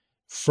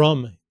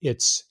 from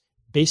its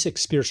basic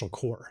spiritual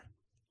core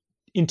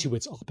into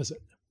its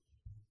opposite.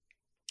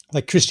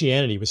 Like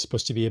Christianity was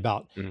supposed to be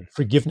about mm,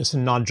 forgiveness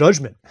and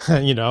non-judgment,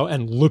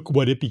 and look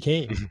what it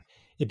became.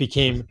 It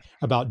became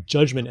about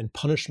judgment and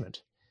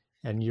punishment,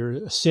 and you're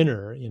a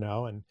sinner,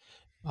 and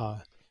uh,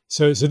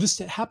 so this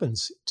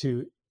happens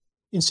to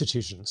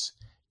institutions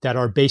that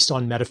are based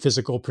on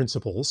metaphysical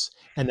principles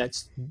and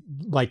that's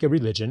like a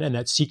religion and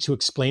that seek to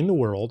explain the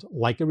world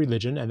like a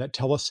religion and that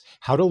tell us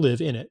how to live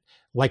in it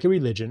like a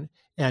religion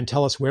and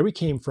tell us where we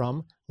came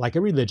from like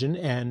a religion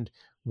and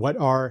what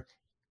our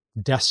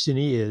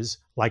destiny is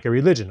like a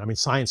religion. I mean,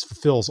 science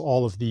fulfills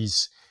all of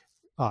these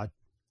uh,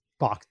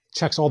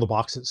 checks all the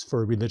boxes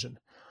for a religion,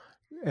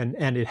 and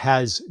it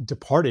has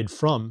departed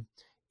from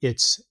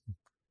its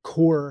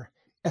core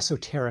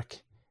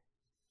esoteric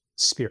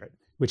spirit,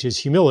 which is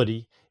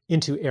humility,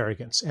 into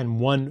arrogance. And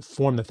one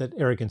form that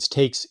arrogance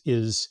takes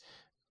is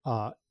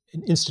uh,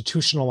 an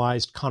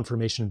institutionalized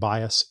confirmation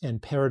bias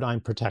and paradigm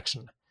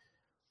protection,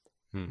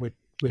 mm, which,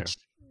 yeah. which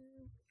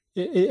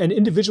an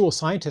individual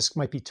scientist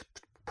might be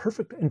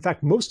perfect. In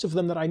fact, most of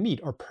them that I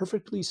meet are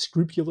perfectly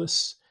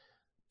scrupulous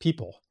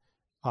people.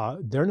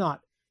 They're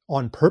not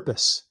on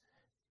purpose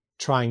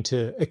trying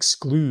to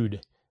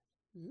exclude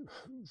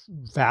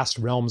vast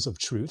realms of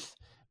truth,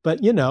 but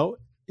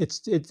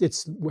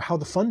it's how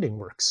the funding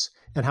works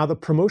and how the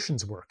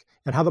promotions work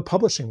and how the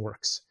publishing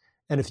works.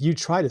 And if you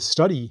try to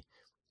study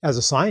as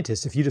a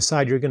scientist, if you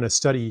decide you're going to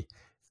study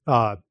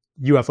uh,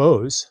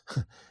 UFOs,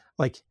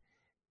 like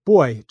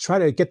boy, try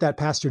to get that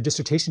past your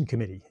dissertation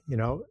committee.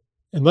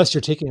 Unless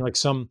you're taking like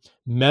some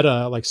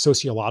meta like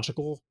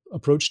sociological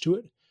approach to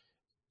it.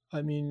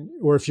 I mean,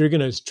 or if you're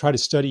going to try to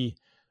study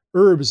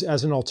herbs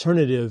as an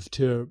alternative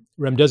to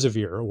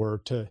remdesivir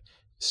or to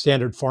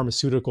standard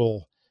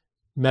pharmaceutical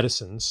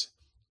medicines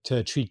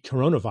to treat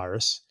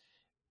coronavirus,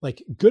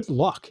 like good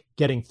luck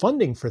getting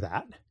funding for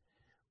that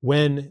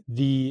when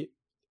the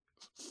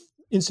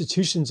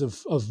institutions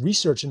of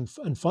research and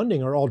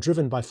funding are all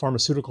driven by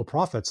pharmaceutical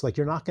profits. Like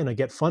you're not going to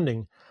get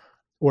funding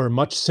or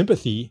much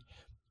sympathy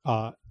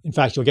In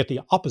fact, you'll get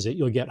the opposite.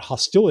 You'll get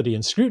hostility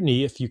and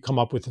scrutiny if you come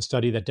up with a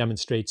study that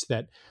demonstrates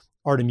that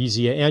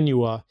Artemisia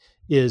annua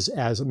is,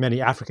 as many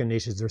African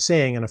nations are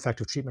saying, an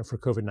effective treatment for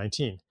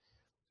COVID-19.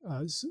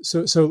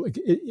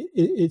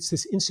 It's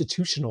this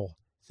institutional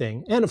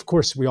thing. And of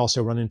course, we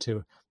also run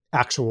into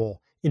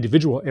actual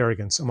individual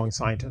arrogance among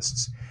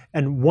scientists.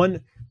 And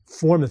one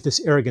form that this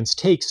arrogance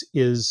takes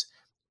is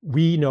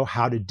we know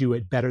how to do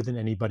it better than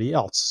anybody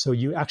else. So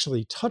you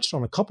actually touched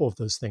on a couple of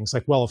those things,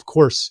 like, well, of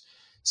course,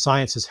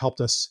 science has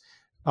helped us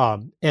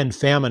end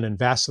famine and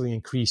vastly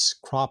increase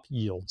crop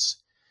yields.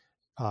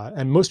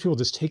 And most people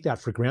just take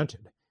that for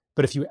granted.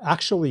 But if you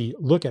actually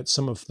look at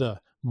some of the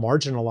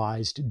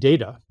marginalized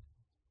data,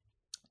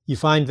 you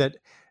find that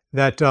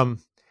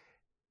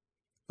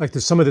like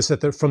there's some of this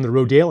from the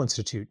Rodale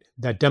Institute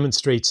that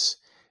demonstrates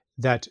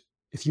that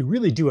if you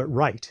really do it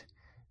right,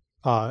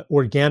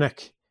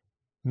 organic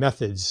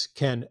methods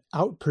can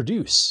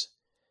outproduce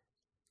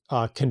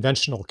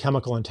conventional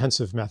chemical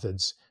intensive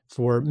methods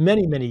for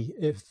many,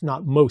 if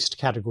not most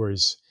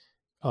categories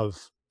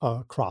of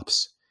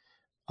crops.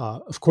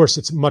 Of course,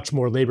 it's much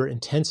more labor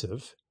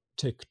intensive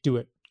to do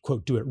it,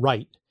 quote, do it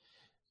right.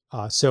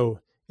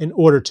 So in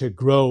order to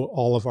grow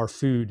all of our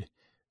food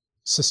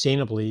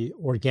sustainably,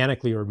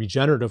 organically, or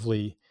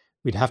regeneratively,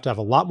 we'd have to have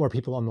a lot more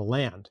people on the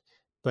land.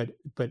 But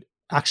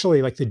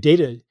actually, like, the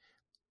data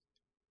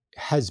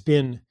has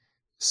been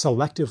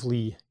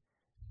selectively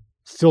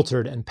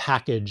filtered and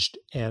packaged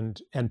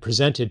and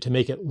presented to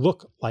make it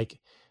look like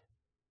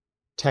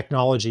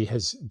technology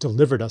has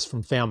delivered us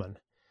from famine.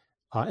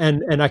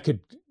 And I could,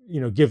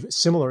 give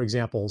similar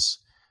examples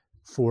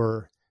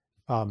for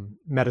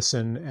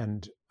medicine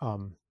and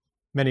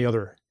many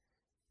other.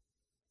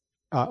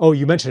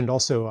 You mentioned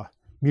also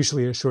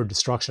mutually assured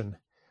destruction.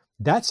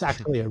 That's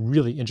actually a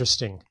really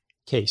interesting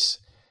case,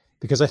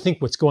 because I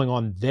think what's going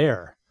on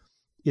there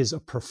is a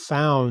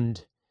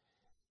profound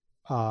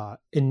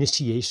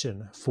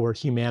initiation for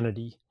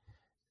humanity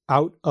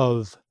out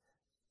of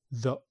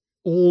the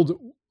old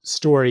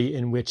story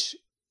in which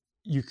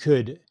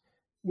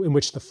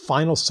the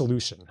final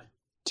solution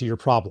to your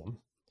problem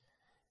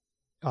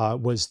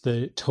was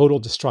the total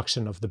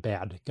destruction of the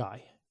bad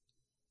guy.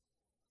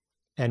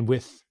 And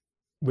with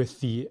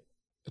the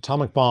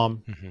atomic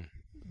bomb,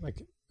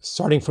 like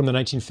starting from the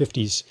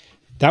 1950s,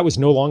 that was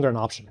no longer an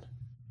option.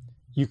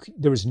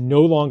 There was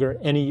no longer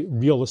any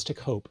realistic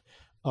hope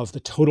of the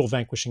total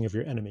vanquishing of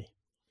your enemy.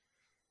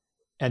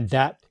 And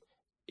that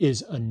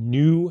is a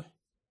new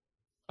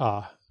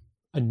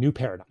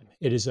paradigm.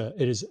 It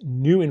is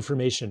new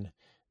information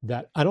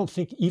that I don't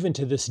think even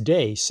to this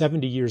day,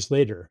 70 years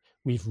later,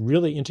 we've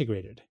really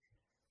integrated.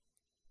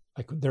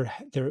 Like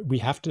we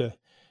have to,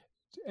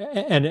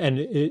 and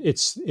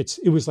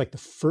it was like the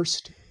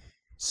first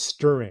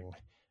stirring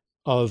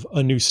of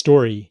a new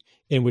story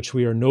in which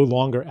we are no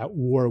longer at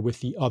war with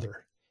the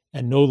other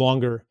and no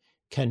longer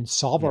can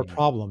solve our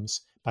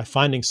problems by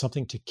finding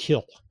something to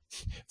kill,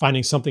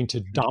 finding something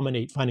to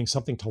dominate, finding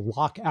something to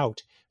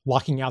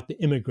locking out the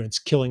immigrants,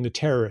 killing the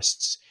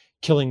terrorists,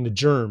 killing the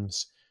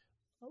germs,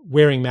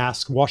 wearing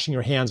masks, washing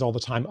your hands all the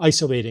time,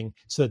 isolating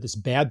so that this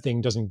bad thing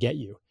doesn't get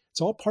you.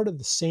 It's all part of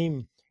the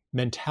same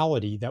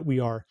mentality that we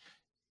are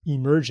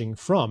emerging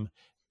from,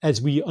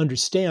 as we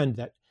understand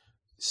that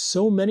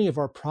so many of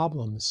our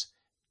problems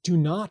do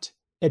not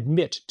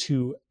admit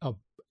to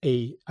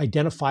a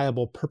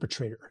identifiable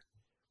perpetrator.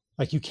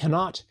 Like, you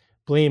cannot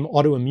blame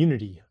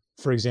autoimmunity,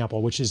 for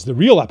example, which is the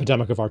real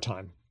epidemic of our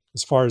time,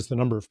 as far as the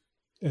number of,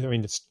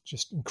 it's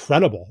just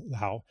incredible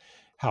how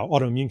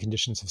autoimmune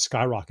conditions have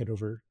skyrocketed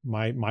over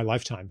my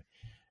lifetime.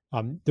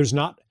 There's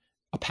not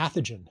a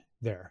pathogen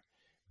there.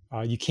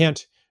 You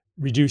can't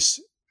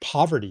reduce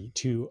poverty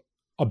to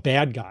a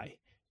bad guy.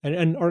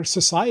 And our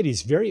society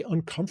is very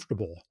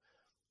uncomfortable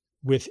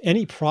with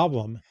any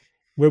problem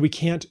where we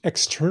can't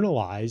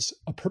externalize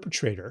a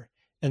perpetrator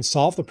and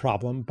solve the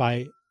problem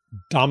by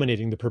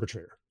dominating the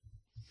perpetrator.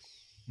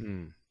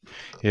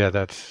 Yeah,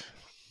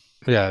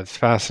 it's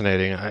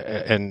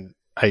fascinating.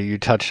 You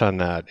touched on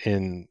that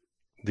in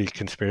the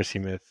Conspiracy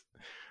Myth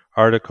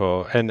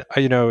article, and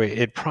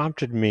it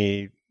prompted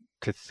me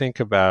to think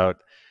about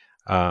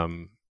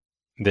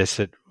this: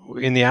 that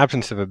in the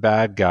absence of a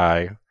bad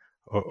guy,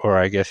 or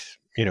I guess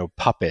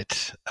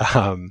puppets,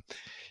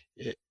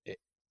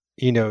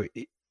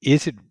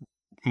 is it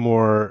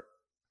more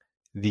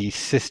the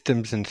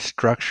systems and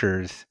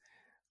structures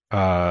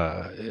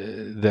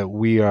that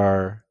we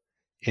are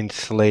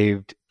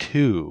enslaved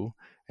to?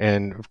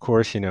 And of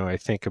course, I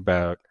think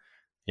about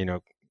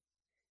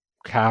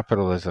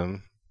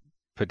capitalism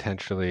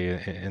potentially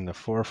in the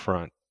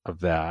forefront of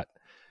that,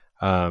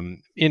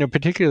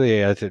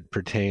 particularly as it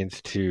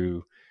pertains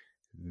to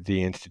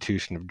the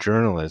institution of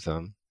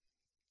journalism,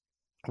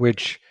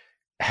 which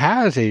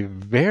has a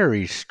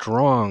very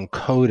strong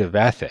code of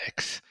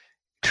ethics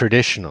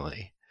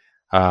traditionally,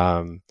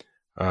 around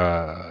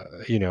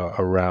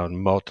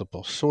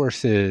multiple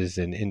sources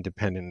and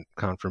independent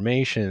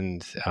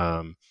confirmations,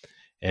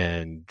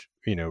 and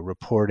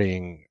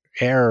reporting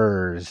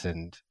errors,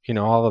 and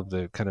all of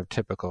the kind of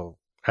typical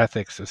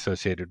ethics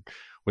associated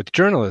with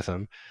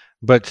journalism,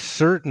 but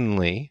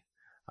certainly,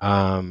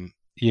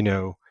 you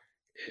know,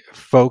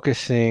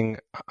 focusing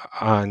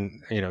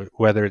on,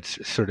 whether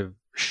it's sort of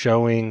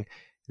showing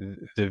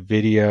the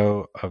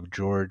video of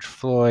George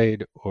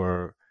Floyd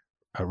or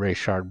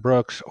Rayshard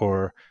Brooks,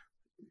 or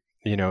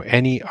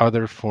any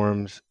other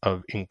forms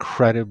of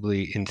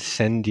incredibly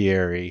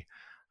incendiary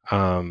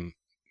um,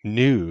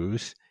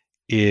 news,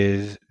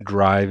 is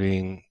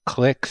driving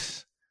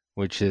clicks,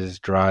 which is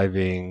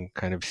driving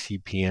kind of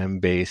CPM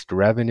based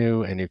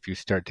revenue. And if you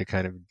start to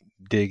kind of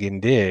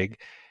dig,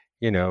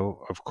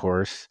 of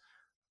course,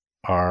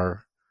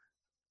 our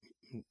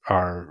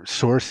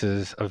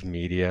sources of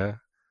media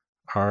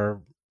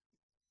are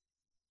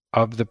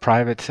of the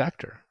private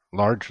sector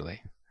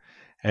largely,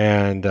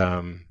 and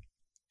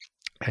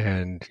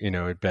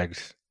it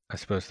begs, I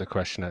suppose, the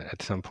question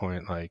at some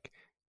point, like,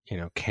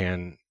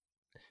 can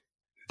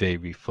they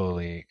be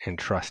fully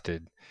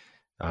entrusted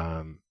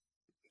um,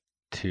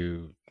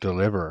 to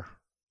deliver,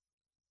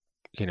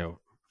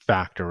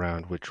 fact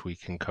around which we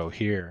can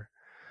cohere.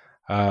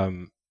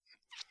 Um,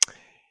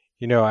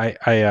 I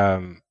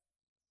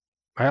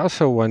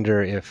also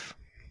wonder if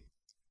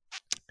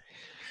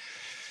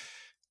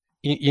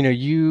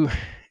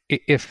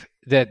if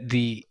that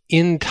the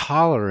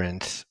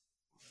intolerance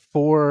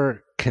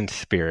for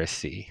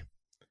conspiracy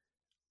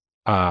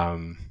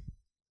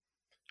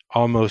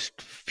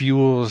almost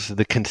fuels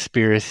the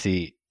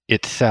conspiracy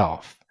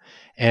itself.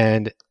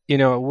 And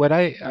what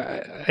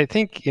I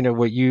think,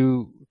 what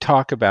you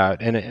talk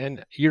about,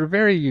 and you're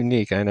very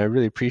unique, and I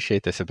really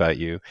appreciate this about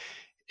you,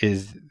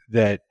 is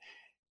that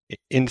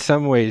in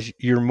some ways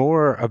you're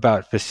more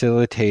about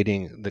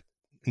facilitating the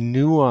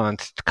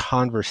nuanced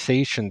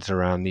conversations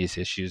around these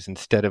issues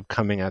instead of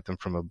coming at them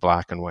from a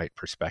black and white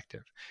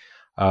perspective.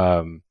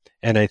 And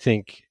I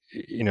think,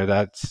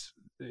 that's,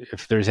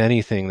 if there's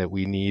anything that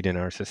we need in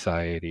our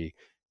society,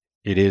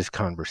 it is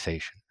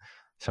conversation.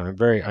 So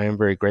I am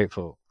very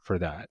grateful for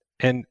that.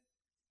 And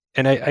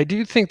I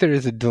do think there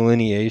is a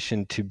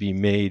delineation to be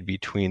made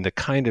between the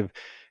kind of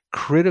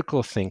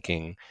critical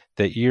thinking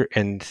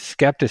and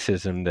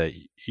skepticism that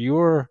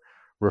you're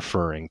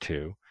referring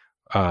to,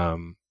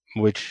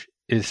 which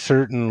is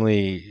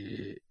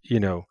certainly,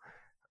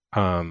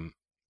 um,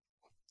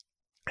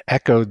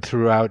 echoed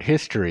throughout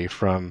history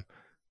from,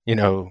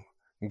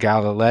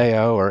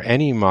 Galileo or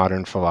any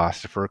modern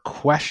philosopher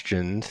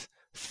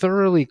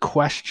thoroughly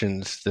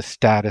questions the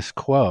status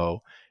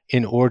quo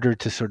in order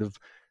to sort of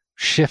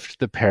shift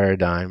the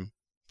paradigm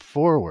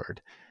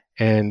forward.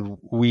 And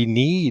we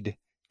need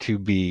to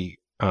be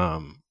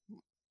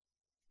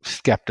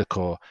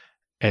skeptical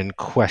and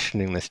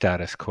questioning the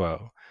status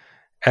quo.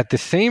 At the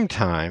same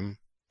time,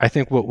 I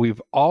think what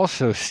we've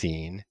also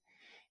seen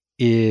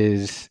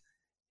is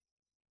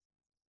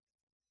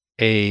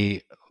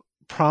a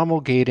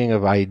promulgating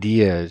of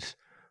ideas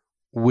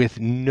with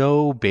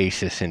no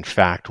basis in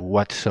fact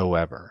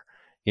whatsoever.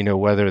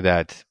 Whether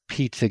that's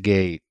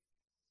Pizzagate,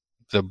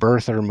 the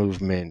birther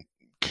movement,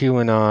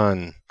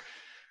 QAnon,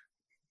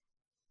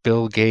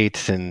 Bill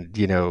Gates, and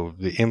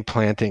the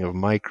implanting of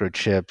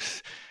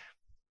microchips,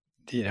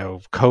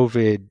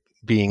 COVID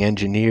being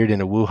engineered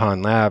in a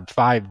Wuhan lab,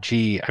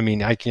 5G. I mean,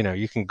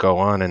 you can go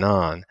on and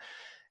on.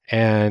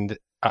 And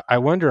I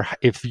wonder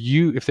if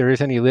there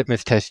is any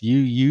litmus test you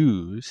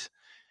use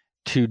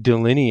to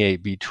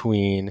delineate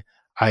between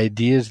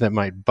ideas that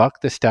might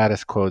buck the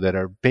status quo, that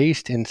are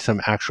based in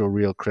some actual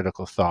real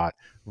critical thought,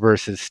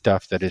 versus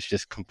stuff that is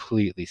just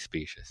completely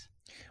specious.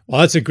 Well,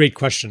 that's a great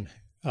question.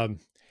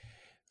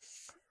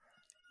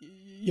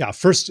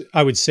 First,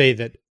 I would say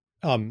that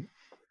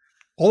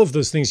all of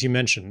those things you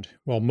mentioned,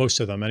 well, most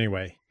of them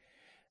anyway,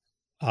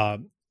 I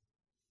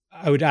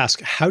would ask,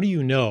 how do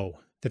you know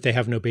that they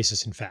have no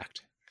basis in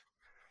fact?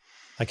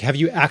 Like, have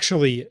you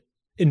actually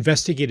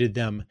investigated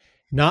them,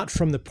 not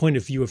from the point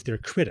of view of their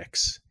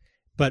critics,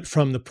 but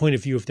from the point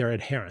of view of their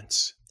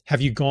adherents? Have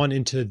you gone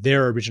into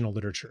their original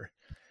literature?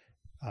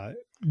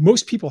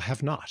 Most people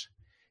have not.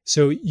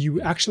 So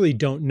you actually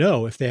don't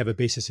know if they have a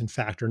basis in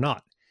fact or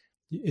not.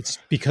 It's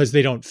because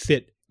they don't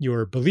fit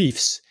your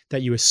beliefs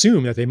that you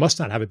assume that they must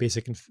not have a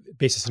basis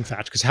in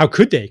fact. Because how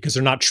could they? Because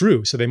they're not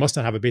true. So they must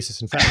not have a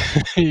basis in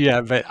fact.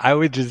 Yeah, but I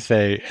would just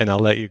say, and I'll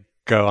let you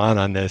go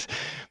on this,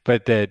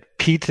 but that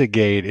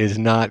Pizzagate is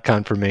not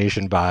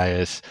confirmation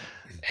bias,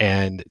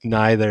 and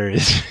neither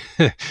is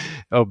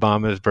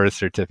Obama's birth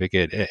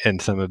certificate,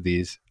 and some of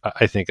these,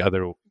 I think,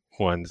 other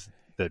ones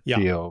that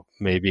feel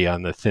maybe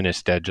on the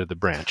thinnest edge of the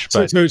branch.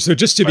 But, so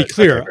just to be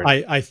clear,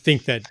 I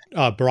think that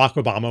Barack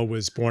Obama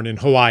was born in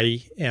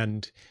Hawaii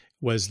and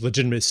was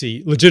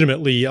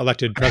legitimately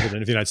elected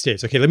president of the United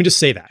States. Okay, let me just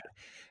say that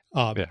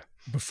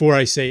before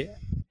I say,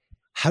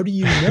 how do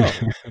you know?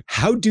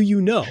 How do you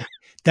know?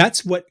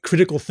 That's what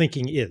critical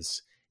thinking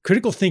is.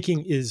 Critical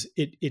thinking is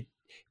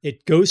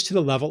it goes to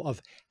the level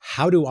of,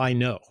 how do I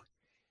know?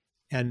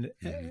 And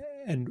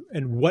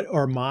what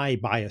are my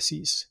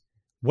biases?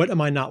 What am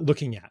I not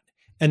looking at?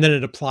 And then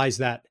it applies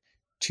that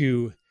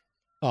to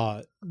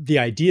the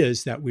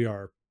ideas that we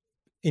are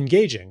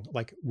engaging.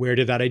 Like, where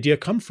did that idea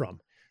come from?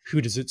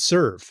 Who does it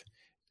serve?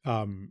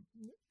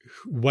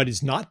 what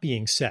is not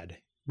being said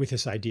with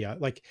this idea.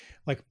 Like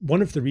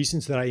one of the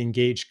reasons that I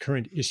engage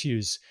current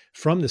issues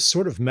from this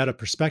sort of meta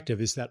perspective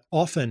is that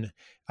often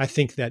I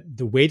think that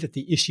the way that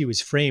the issue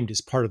is framed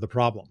is part of the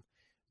problem.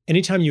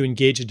 Anytime you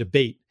engage a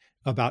debate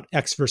about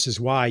X versus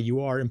Y, you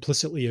are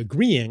implicitly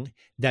agreeing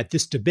that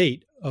this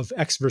debate of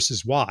X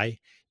versus Y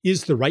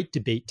is the right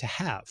debate to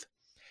have.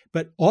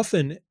 But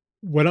often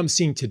what I'm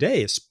seeing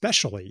today,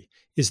 especially,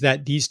 is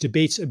that these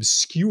debates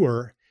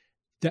obscure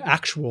the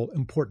actual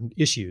important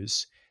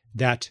issues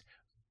that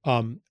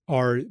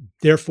are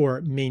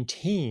therefore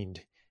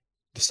maintained.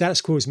 The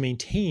status quo is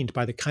maintained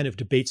by the kind of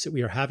debates that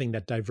we are having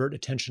that divert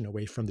attention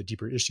away from the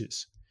deeper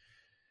issues.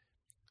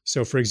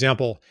 So, for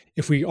example,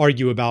 if we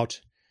argue about,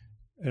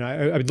 and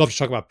I would love to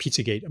talk about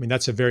Pizzagate. I mean,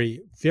 that's a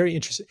very, very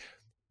interesting.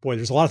 Boy,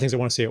 there's a lot of things I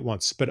want to say at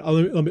once, but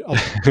I'll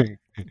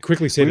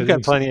quickly say we've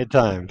got plenty of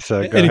time.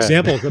 So an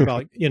example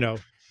about,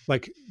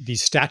 like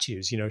these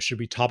statues, should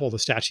we topple the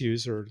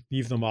statues or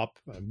leave them up,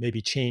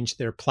 maybe change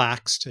their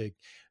plaques to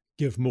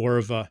give more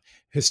of a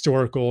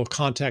historical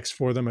context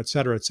for them, et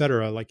cetera, et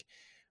cetera.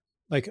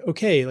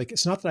 Okay,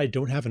 it's not that I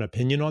don't have an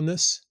opinion on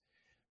this,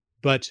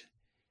 but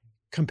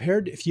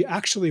if you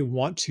actually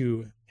want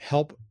to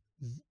help,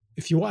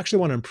 if you actually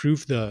want to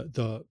improve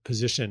the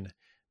position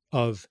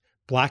of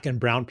Black and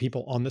brown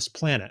people on this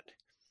planet,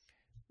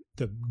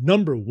 the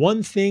number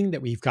one thing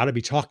that we've got to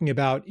be talking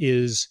about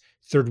is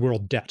third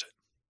world debt.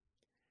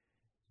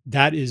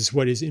 That is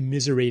what is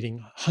immiserating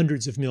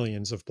hundreds of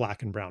millions of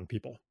Black and brown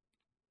people.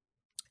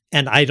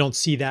 And I don't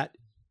see that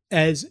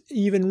as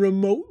even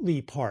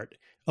remotely part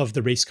of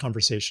the race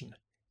conversation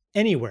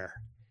anywhere.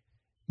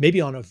 Maybe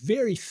on a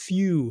very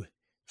few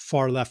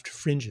far left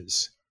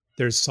fringes,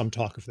 there's some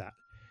talk of that.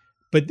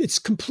 But it's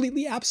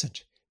completely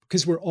absent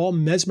because we're all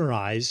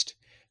mesmerized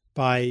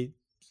by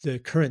the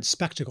current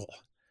spectacle,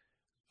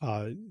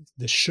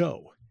 the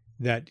show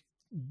that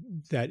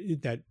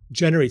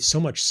generates so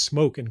much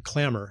smoke and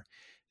clamor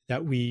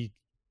that we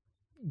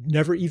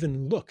never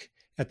even look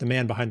at the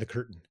man behind the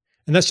curtain.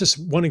 And that's just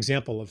one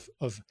example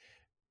of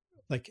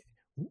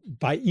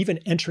by even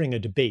entering a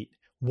debate,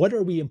 what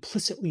are we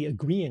implicitly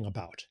agreeing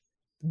about?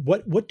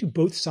 What do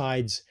both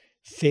sides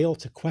fail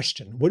to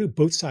question? What do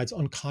both sides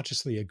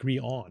unconsciously agree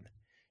on?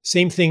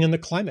 Same thing in the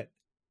climate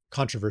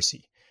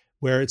controversy,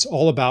 where it's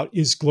all about,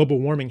 is global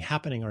warming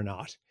happening or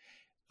not?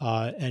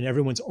 And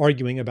everyone's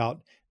arguing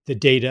about the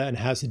data and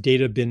has the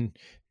data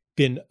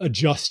been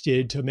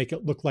adjusted to make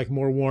it look like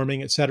more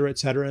warming, et cetera, et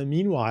cetera. And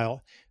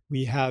meanwhile,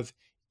 we have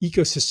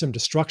ecosystem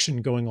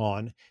destruction going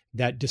on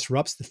that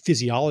disrupts the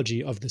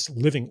physiology of this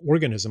living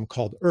organism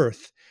called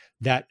Earth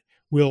that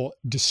will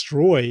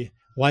destroy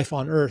life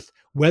on Earth,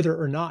 whether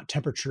or not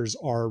temperatures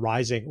are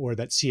rising or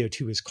that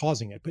CO2 is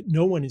causing it. But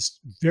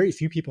very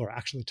few people are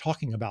actually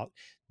talking about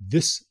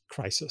this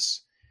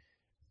crisis,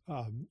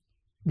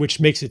 which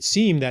makes it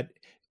seem that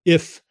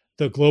if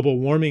the global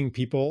warming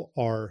people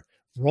are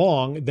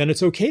wrong, then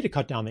it's okay to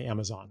cut down the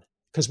Amazon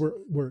because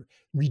we're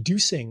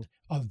reducing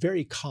a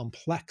very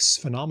complex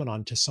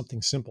phenomenon to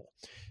something simple.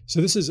 So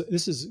this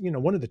is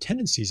one of the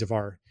tendencies of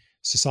our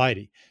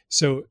society.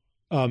 So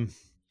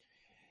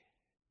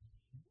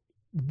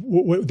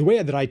the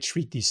way that I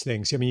treat these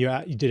things, I mean,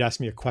 you did ask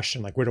me a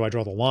question like, where do I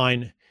draw the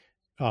line?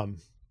 But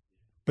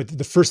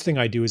the first thing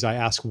I do is I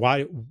ask,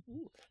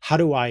 how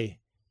do I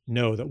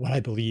know that what I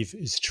believe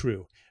is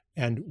true?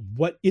 And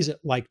what is it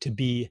like to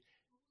be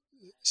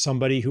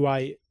somebody who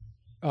I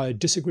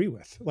disagree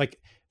with?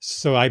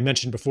 So I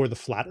mentioned before the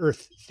flat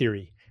Earth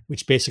theory,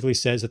 which basically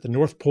says that the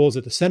North Pole is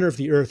at the center of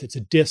the Earth. It's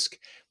a disk.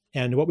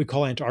 And what we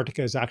call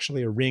Antarctica is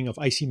actually a ring of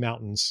icy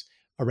mountains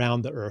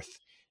around the Earth.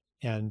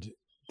 And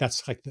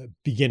that's like the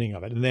beginning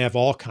of it. And they have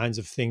all kinds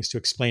of things to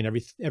explain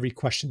every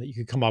question that you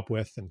could come up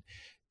with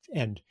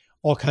and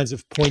all kinds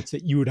of points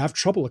that you would have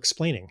trouble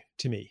explaining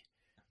to me.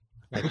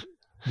 Like,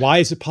 why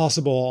is it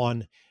possible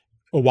on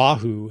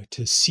Oahu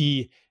to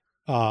see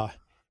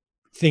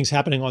things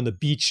happening on the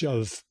beach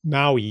of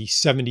Maui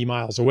 70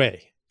 miles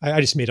away?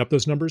 I just made up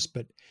those numbers,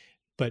 but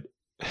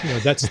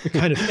that's the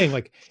kind of thing.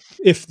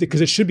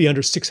 Because it should be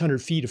under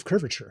 600 feet of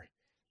curvature.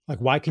 Like,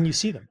 why can you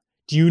see them?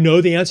 Do you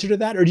know the answer to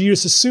that, or do you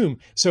just assume?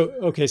 So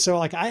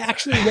I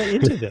actually went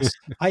into this.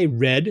 I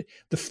read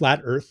the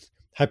flat Earth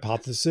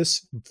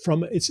hypothesis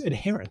from its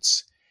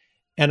adherents,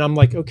 and I'm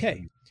like,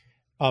 okay,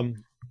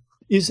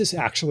 is this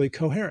actually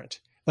coherent?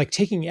 Like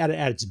taking it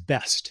at its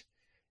best.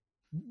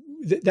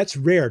 That's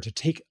rare to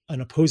take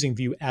an opposing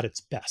view at its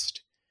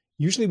best.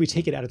 Usually we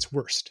take it at its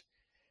worst.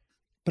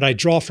 But I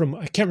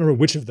can't remember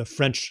which of the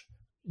French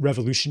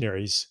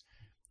revolutionaries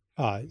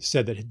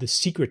said that the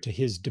secret to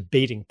his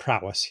debating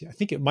prowess, I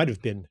think it might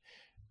have been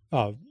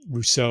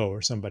Rousseau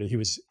or somebody, he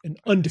was an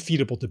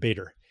undefeatable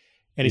debater.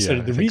 And he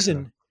said, the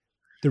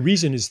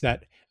reason is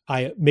that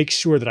I make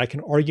sure that I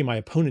can argue my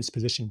opponent's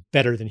position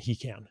better than he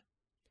can.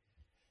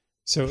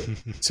 So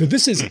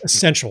this is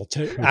essential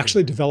to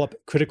actually develop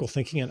critical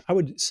thinking, and I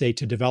would say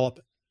to develop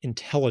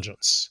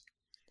intelligence.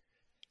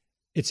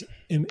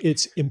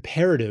 It's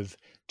imperative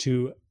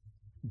to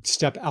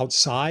step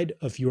outside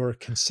of your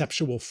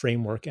conceptual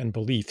framework and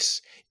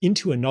beliefs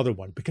into another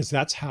one, because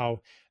that's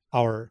how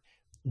our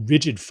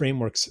rigid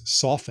frameworks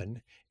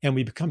soften and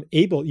we become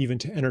able even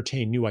to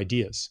entertain new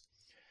ideas.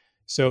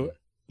 So,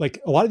 like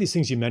a lot of these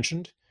things you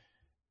mentioned,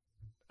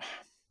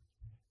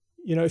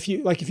 if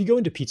you go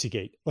into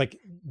Pizzagate, like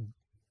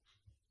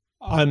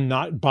I'm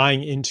not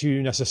buying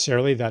into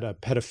necessarily that a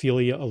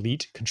pedophilia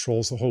elite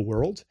controls the whole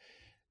world.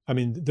 I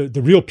mean,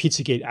 the real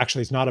Pizzagate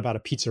actually is not about a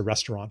pizza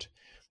restaurant.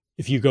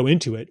 If you go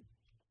into it,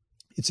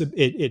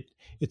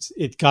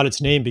 it got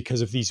its name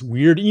because of these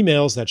weird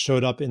emails that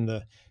showed up in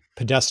the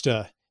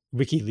Podesta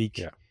WikiLeaks.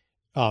 Yeah.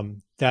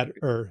 That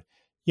are,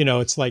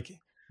 it's like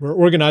we're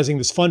organizing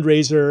this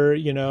fundraiser,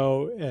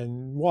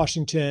 in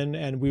Washington,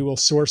 and we will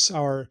source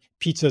our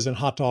pizzas and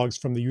hot dogs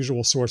from the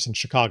usual source in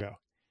Chicago.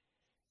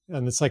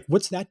 And it's like,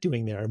 what's that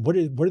doing there? What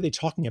are they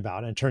talking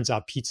about? And it turns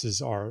out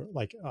pizzas are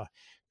like a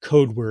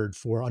code word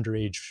for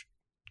underage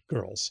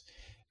girls.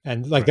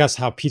 And like, that's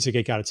how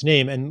Pizzagate got its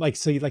name. And like,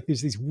 so like,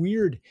 there's these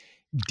weird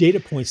data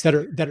points that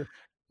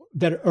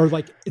are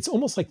like, it's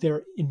almost like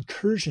they're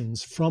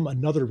incursions from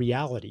another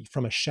reality,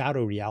 from a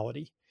shadow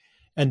reality.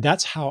 And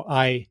that's how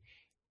I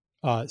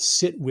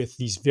sit with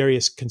these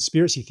various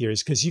conspiracy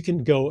theories, because you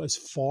can go as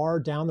far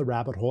down the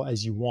rabbit hole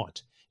as you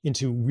want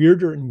into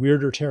weirder and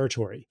weirder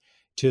territory,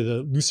 to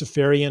the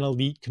Luciferian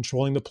elite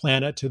controlling the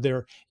planet, to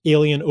their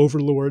alien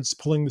overlords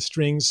pulling the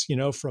strings,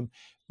 from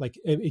like,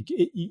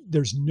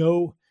 there's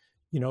no,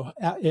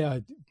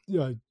 the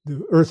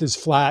Earth is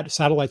flat,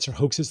 satellites are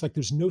hoaxes. Like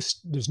there's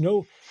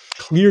no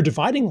clear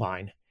dividing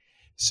line.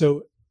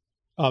 So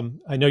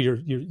I know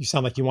you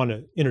sound like you want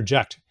to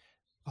interject.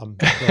 No,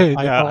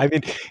 I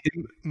mean,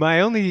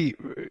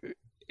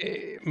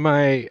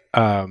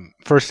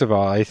 first of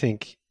all, I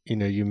think,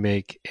 you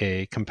make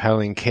a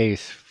compelling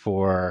case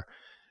for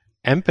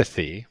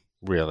empathy,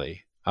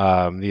 really.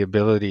 The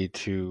ability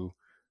to,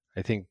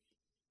 I think,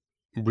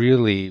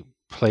 really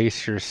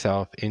place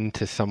yourself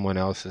into someone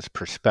else's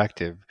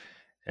perspective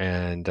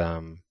and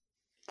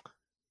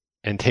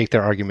take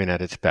their argument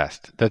at its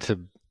best. That's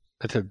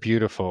a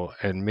beautiful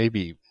and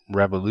maybe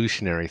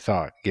revolutionary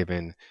thought,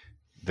 given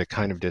the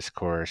kind of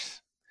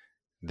discourse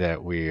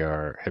that we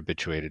are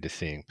habituated to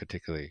seeing,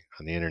 particularly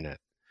on the internet.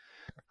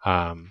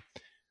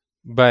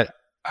 But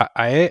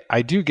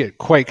I do get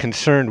quite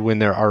concerned when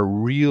there are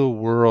real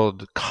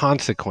world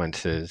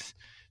consequences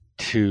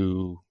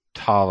to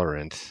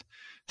tolerance,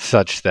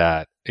 such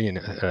that,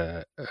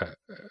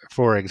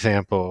 for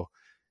example,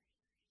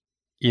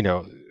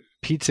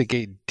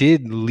 Pizzagate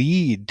did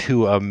lead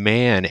to a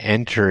man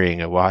entering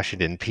a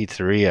Washington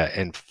pizzeria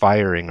and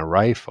firing a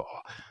rifle.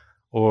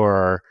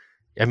 Or,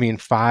 I mean,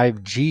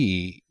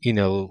 5G,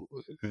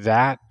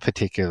 that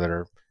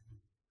particular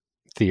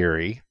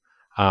theory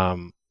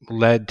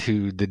led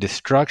to the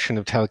destruction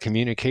of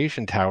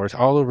telecommunication towers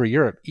all over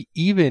Europe.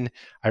 Even,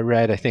 I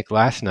read, I think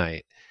last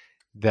night,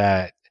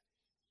 that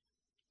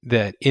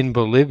in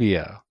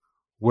Bolivia,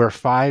 where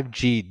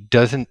 5G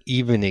doesn't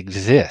even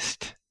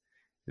exist,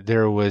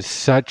 there was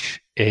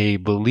such a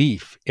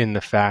belief in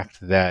the fact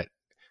that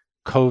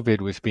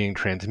COVID was being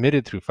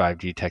transmitted through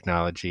 5G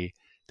technology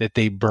that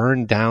they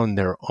burned down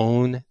their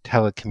own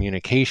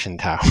telecommunication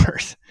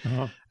towers.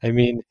 Uh-huh. I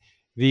mean,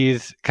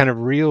 these kind of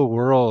real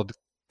world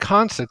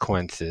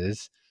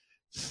consequences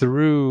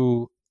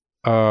through,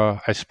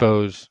 I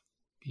suppose,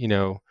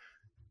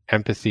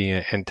 empathy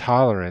and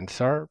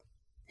tolerance are,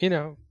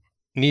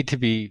 need to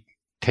be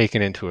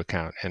taken into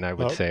account. And I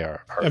would say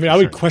are I mean, I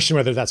would question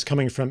whether that's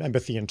coming from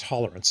empathy and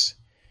tolerance.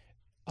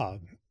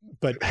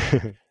 But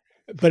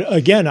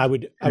again, I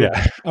would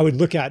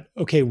look at,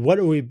 okay, what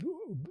are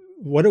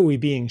we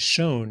being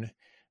shown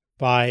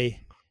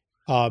by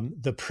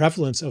the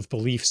prevalence of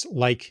beliefs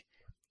like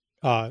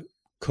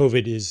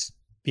COVID is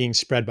being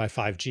spread by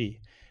 5G?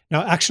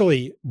 Now,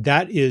 actually,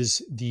 that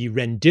is the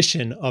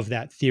rendition of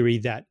that theory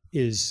that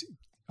is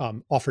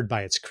offered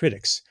by its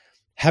critics.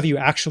 Have you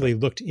actually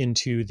looked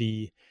into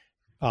the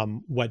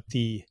what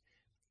the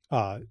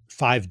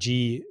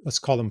 5G, let's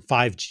call them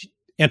 5G,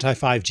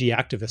 anti-5G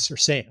activists are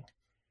saying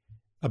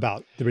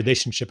about the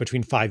relationship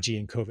between 5G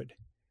and COVID?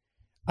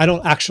 I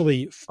don't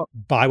actually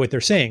buy what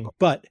they're saying,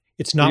 but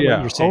it's not what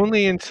you're saying.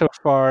 Only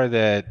insofar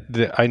that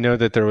I know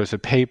that there was a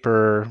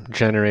paper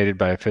generated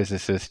by a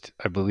physicist,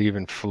 I believe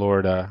in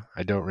Florida,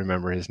 I don't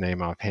remember his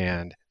name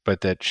offhand,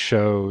 but that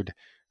showed,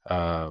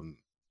 a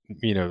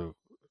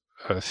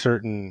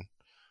certain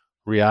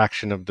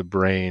reaction of the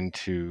brain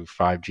to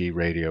 5G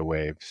radio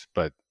waves.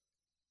 But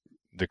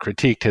the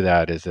critique to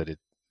that is that it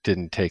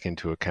didn't take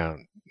into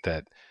account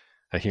that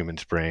a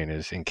human's brain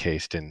is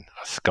encased in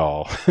a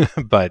skull.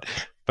 but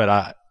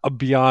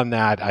beyond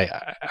that,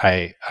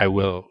 I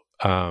will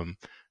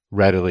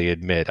readily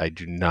admit I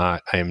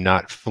am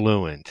not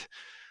fluent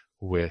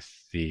with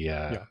the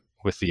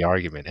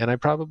argument, and I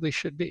probably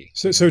should be.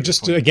 So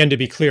just again, to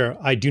be clear,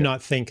 I do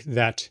not think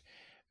that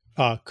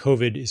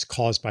COVID is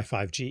caused by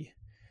 5G.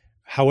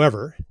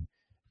 However,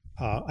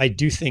 I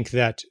do think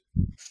that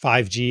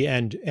 5G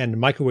and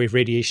microwave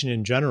radiation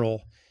in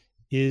general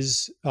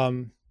is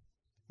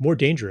more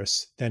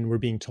dangerous than we're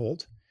being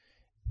told.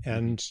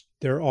 And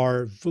there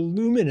are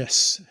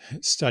voluminous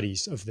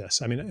studies of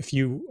this. I mean, if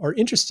you are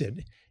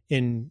interested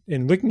in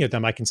looking at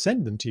them, I can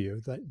send them to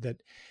you that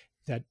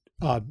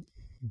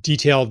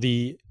detail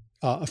the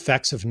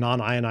effects of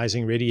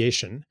non-ionizing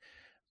radiation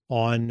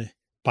on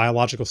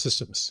biological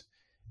systems,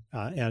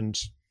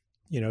 and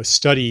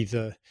study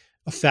the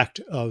effect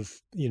of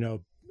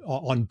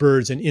on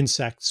birds and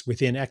insects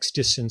within X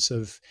distance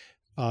of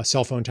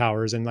cell phone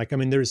towers, and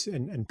there's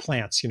and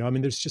plants.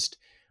 There's just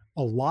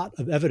a lot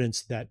of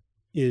evidence that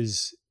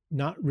is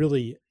not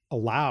really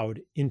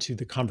allowed into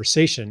the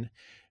conversation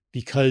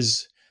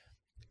because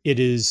it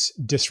is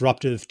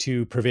disruptive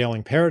to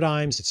prevailing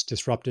paradigms. It's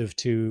disruptive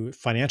to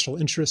financial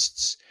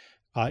interests.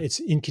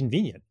 It's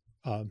inconvenient.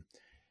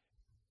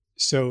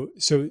 So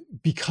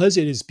because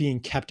it is being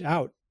kept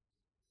out,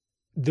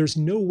 there's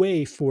no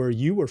way for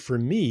you or for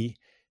me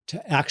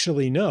to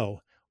actually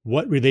know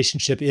what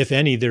relationship, if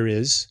any, there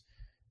is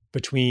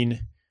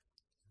between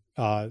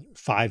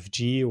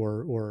 5G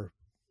or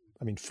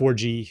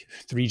 4G,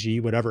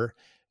 3G, whatever,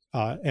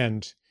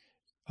 and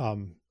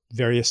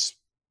various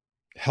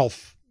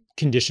health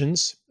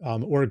conditions,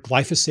 or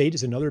glyphosate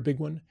is another big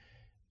one.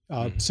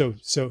 So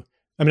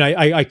I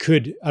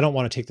don't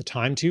want to take the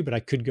time to, but I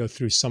could go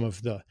through some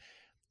of the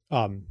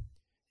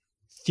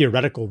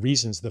theoretical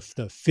reasons,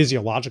 the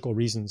physiological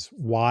reasons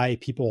why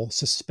people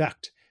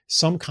suspect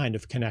some kind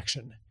of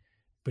connection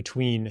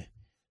between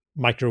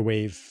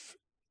microwave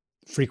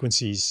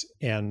frequencies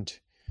and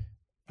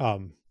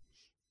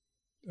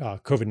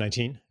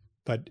COVID-19.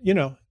 But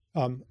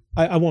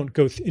I won't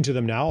go into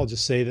them now. I'll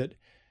just say that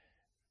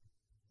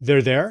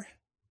they're there.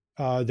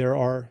 There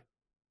are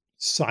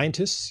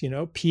scientists,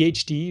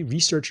 PhD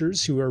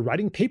researchers who are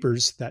writing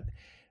papers that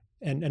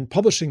and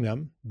publishing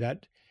them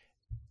that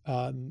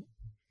are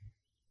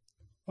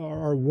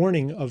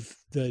warning of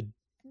the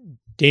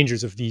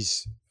dangers of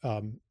these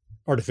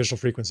artificial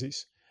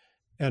frequencies.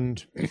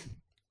 And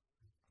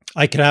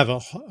I could have a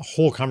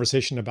whole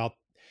conversation about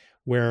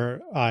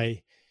where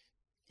I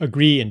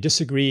agree and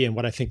disagree and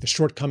what I think the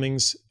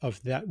shortcomings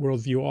of that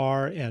worldview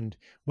are and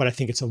what I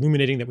think it's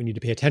illuminating that we need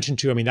to pay attention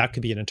to. That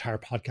could be an entire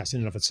podcast in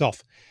and of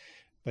itself.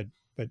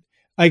 But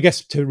I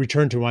guess to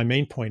return to my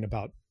main point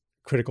about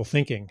critical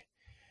thinking,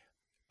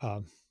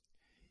 on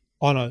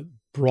a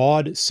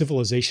broad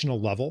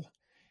civilizational level,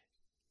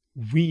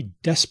 we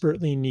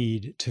desperately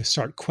need to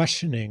start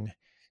questioning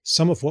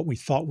some of what we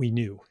thought we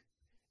knew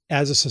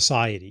as a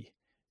society,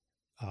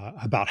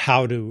 about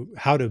how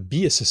to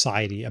be a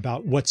society,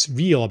 about what's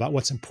real, about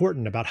what's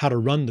important, about how to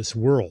run this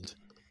world.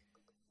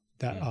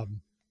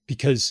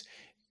 Because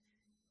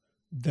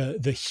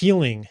the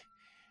healing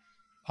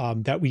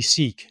that we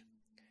seek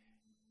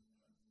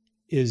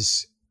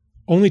is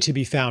only to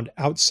be found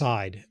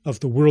outside of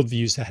the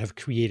worldviews that have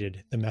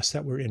created the mess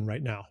that we're in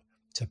right now,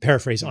 to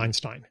paraphrase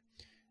Einstein.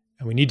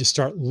 And we need to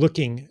start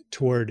looking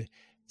toward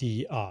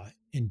the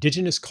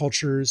indigenous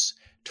cultures,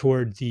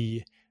 toward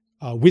the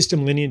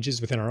wisdom lineages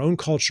within our own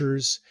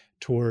cultures,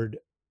 toward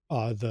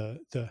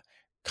the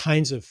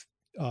kinds of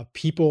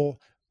people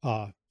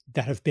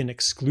that have been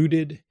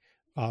excluded,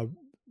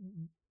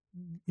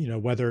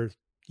 whether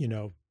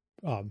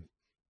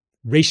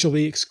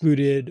racially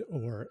excluded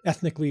or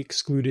ethnically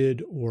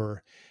excluded,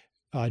 or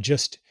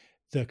just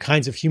the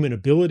kinds of human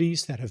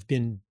abilities that have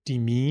been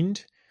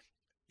demeaned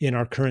in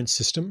our current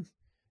system.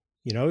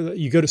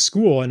 You go to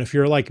school, and if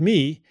you're like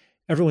me,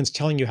 everyone's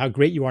telling you how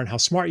great you are and how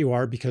smart you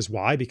are. Because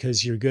why?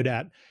 Because you're good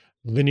at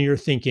linear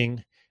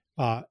thinking,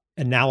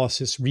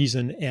 analysis,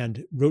 reason,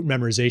 and rote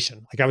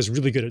memorization. Like I was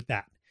really good at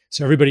that.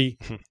 So everybody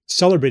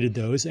celebrated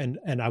those, and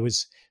I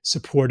was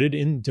supported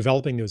in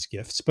developing those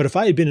gifts. But if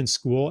I had been in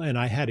school and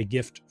I had a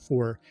gift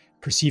for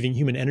perceiving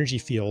human energy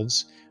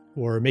fields,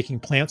 or making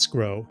plants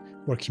grow,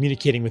 or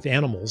communicating with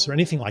animals, or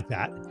anything like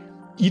that,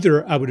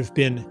 either I would have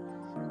been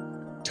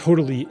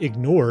totally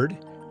ignored,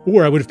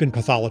 or I would have been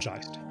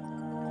pathologized.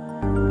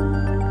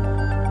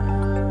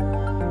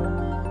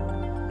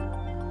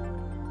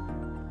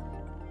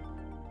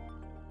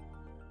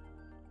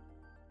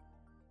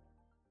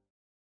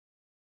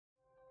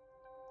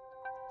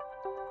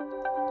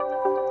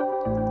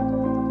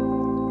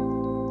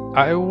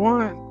 I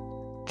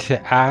want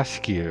to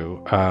ask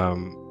you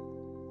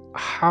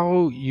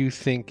how you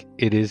think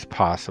it is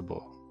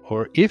possible,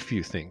 or if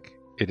you think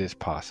it is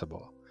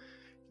possible,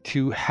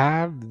 to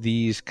have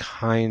these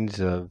kinds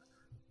of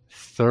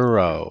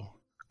thorough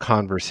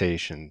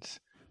conversations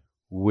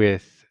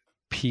with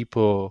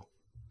people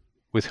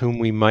with whom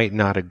we might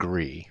not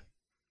agree,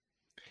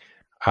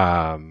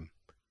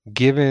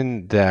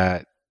 given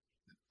that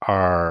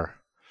our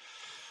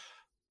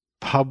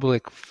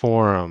public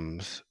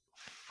forums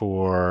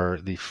for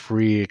the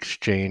free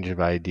exchange of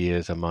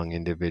ideas among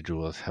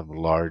individuals have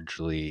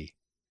largely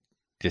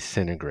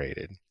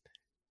disintegrated.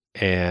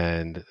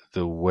 And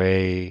the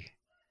way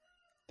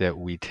that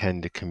we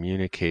tend to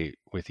communicate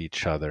with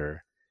each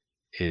other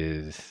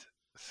is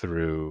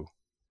through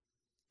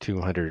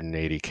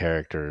 280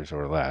 characters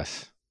or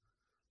less,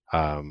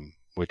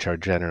 which are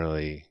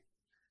generally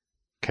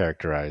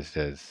characterized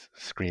as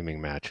screaming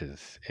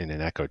matches in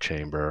an echo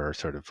chamber or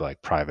sort of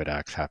like private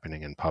acts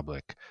happening in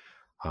public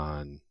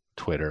on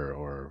Twitter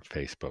or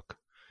Facebook.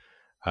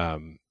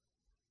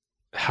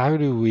 How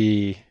do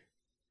we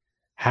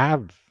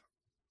have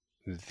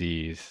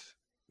these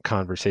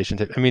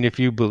conversations? I mean, if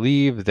you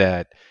believe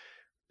that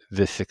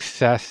the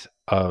success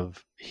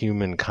of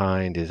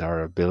humankind is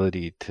our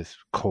ability to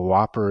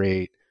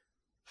cooperate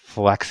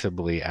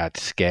flexibly at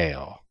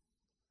scale,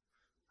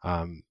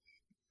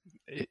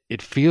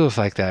 it feels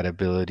like that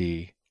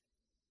ability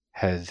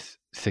has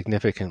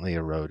significantly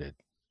eroded.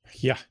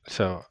 Yeah.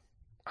 So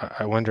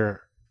I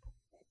wonder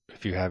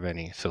if you have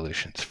any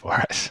solutions for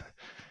us.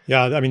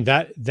 Yeah. I mean,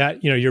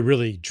 that, you're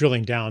really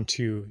drilling down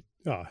to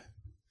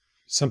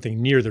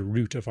something near the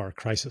root of our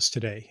crisis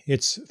today.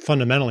 It's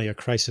fundamentally a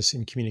crisis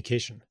in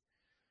communication.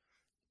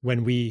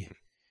 When we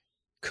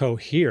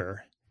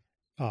cohere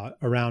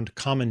around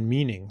common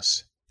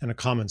meanings and a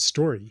common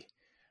story,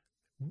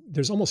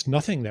 there's almost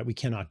nothing that we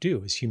cannot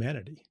do as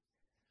humanity.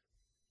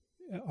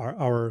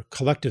 Our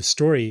collective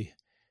story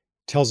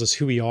tells us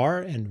who we are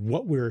and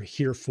what we're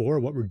here for,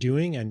 what we're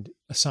doing, and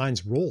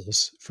assigns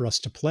roles for us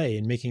to play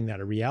in making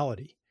that a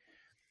reality.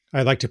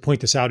 I'd like to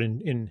point this out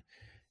in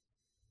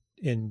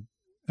and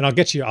I'll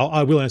get you.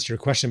 I will answer your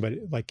question, but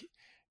like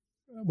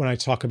when I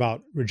talk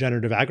about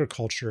regenerative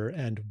agriculture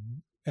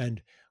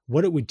and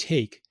what it would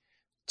take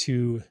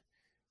to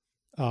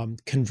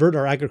convert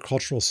our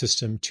agricultural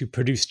system to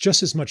produce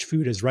just as much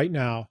food as right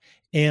now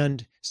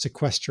and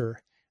sequester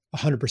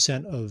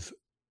 100% of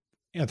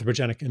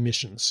anthropogenic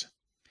emissions.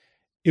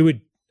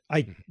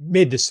 I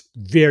made this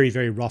very,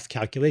 very rough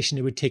calculation.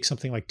 It would take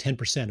something like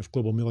 10% of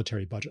global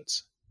military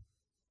budgets.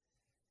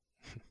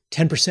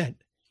 10%.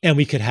 And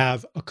we could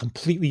have a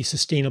completely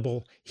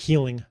sustainable,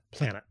 healing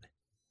planet.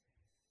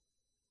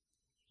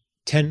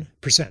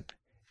 10%.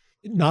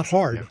 Not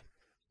hard, Yeah.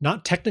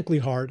 Not technically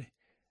hard,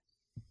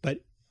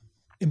 but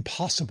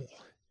impossible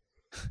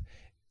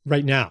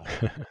right now.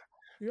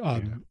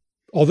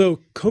 Although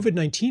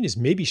COVID-19 is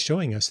maybe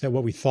showing us that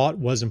what we thought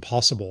was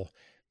impossible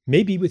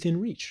may be within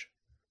reach,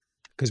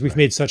 because we've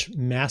made such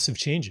massive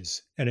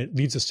changes, and it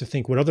leads us to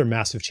think, what other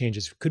massive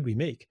changes could we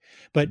make?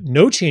 But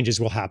no changes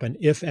will happen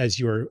if, as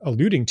you're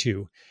alluding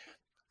to,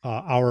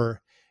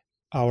 our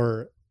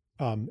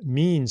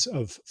means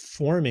of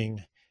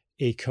forming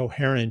a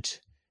coherent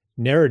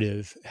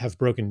narrative have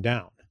broken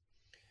down.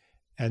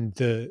 And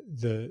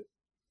the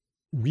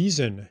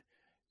reason,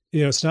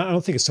 it's not, I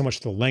don't think it's so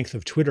much the length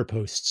of Twitter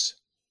posts,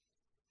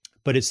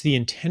 but it's the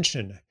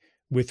intention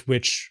with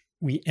which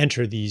we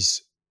enter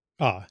these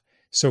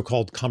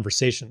so-called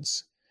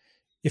conversations.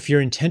 If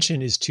your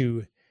intention is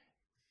to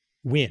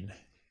win,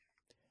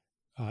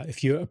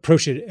 if you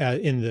approach it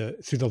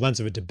through the lens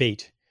of a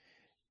debate,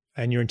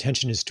 and your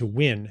intention is to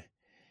win,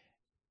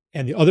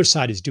 and the other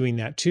side is doing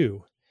that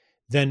too,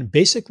 then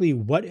basically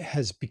what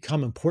has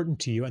become important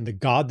to you and the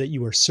God that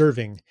you are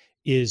serving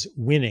is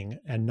winning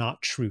and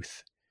not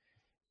truth.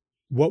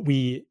 What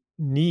we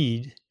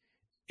need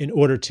in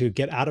order to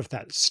get out of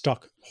that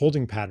stuck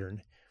holding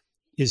pattern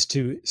is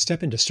to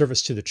step into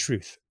service to the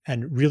truth.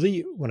 And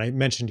really, when I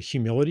mentioned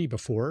humility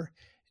before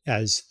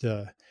as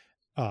the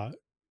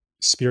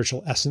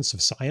spiritual essence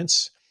of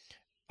science,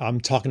 I'm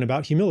talking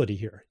about humility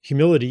here.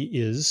 Humility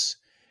is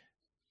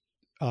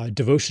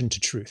devotion to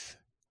truth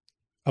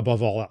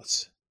above all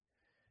else.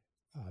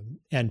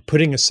 And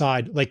putting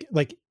aside, like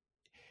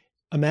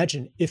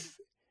imagine if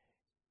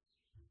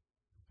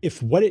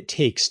what it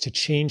takes to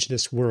change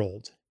this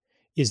world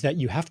is that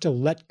you have to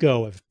let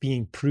go of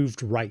being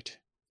proved right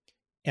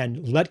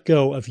and let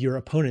go of your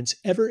opponents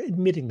ever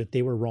admitting that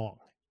they were wrong.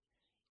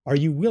 Are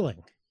you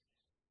willing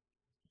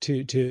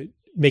to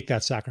make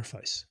that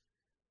sacrifice?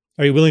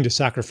 Are you willing to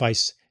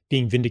sacrifice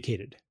being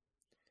vindicated?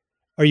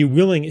 Are you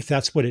willing, if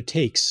that's what it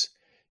takes,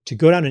 to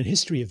go down in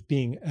history of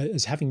being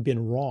as having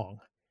been wrong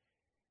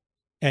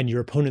and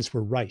your opponents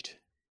were right?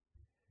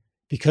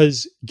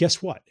 Because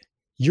guess what?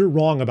 You're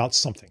wrong about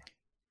something.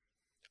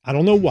 I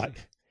don't know what.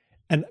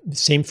 And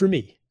same for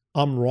me.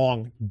 I'm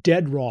wrong,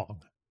 dead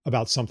wrong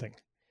about something.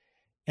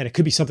 And it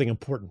could be something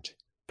important,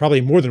 probably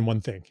more than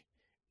one thing,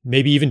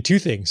 maybe even two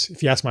things.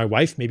 If you ask my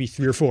wife, maybe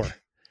three or four.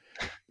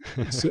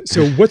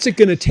 So what's it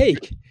going to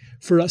take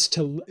for us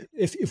to,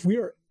 if we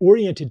are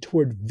oriented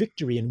toward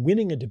victory and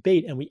winning a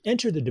debate, and we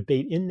enter the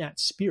debate in that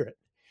spirit,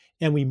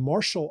 and we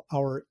marshal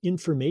our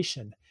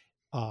information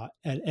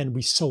and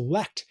we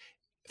select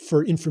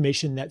for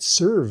information that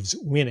serves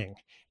winning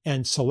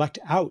and select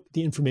out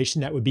the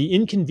information that would be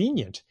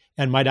inconvenient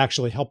and might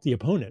actually help the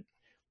opponent,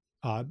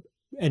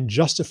 and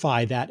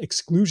justify that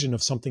exclusion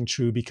of something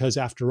true because,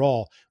 after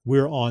all,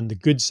 we're on the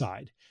good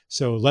side.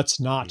 So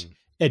let's not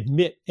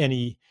admit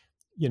any,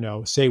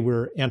 say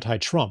we're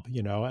anti-Trump,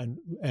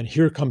 and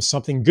here comes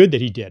something good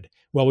that he did.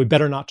 Well, we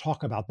better not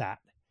talk about that.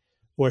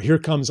 Or here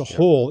comes a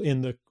hole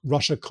in the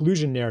Russia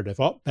collusion narrative.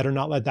 Oh, better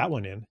not let that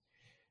one in.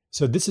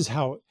 So this is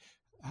how,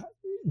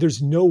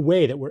 there's no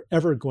way that we're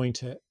ever going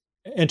to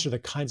enter the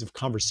kinds of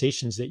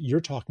conversations that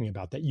you're talking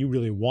about, that you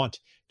really want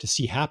to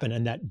see happen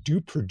and that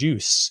do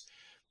produce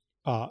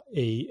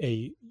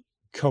a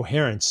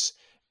coherence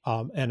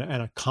and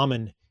a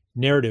common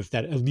narrative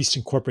that at least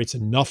incorporates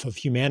enough of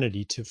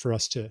humanity for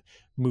us to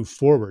move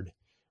forward.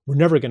 We're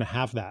never going to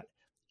have that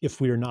if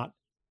we are not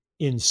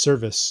in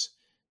service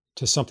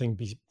to something,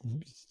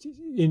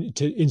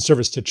 in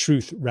service to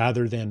truth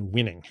rather than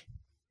winning.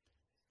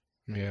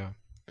 Yeah.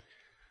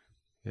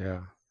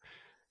 Yeah.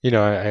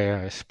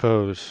 I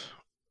suppose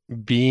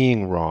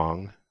being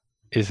wrong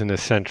is an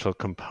essential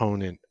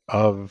component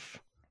of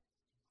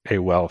a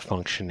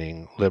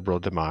well-functioning liberal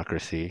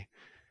democracy,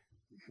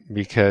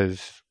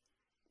 because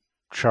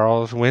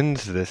Charles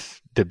wins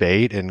this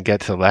debate and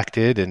gets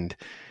elected and,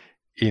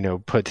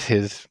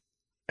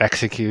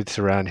 executes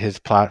around his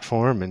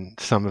platform, and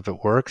some of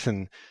it works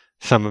and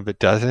some of it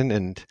doesn't.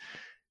 And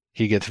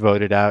he gets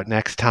voted out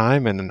next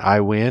time and I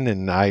win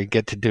and I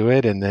get to do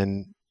it. And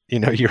then,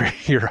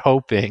 you're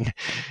hoping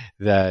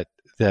that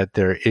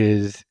there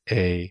is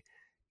that,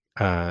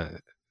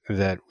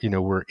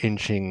 we're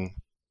inching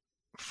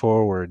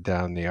forward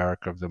down the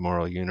arc of the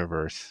moral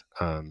universe,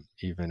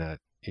 even at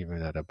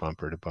a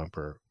bumper to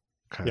bumper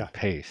kind Yeah. of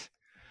pace.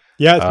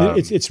 Yeah.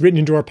 It's written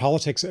into our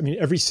politics. I mean,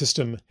 every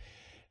system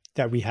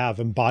that we have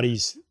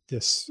embodies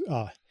this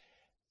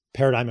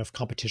paradigm of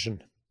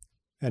competition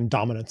and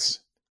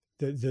dominance.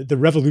 The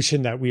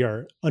revolution that we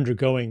are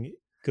undergoing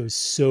goes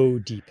so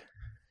deep.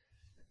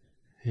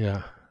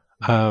 Yeah.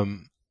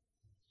 Kind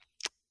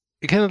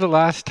of the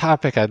last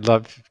topic I'd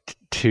love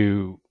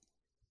to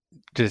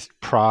just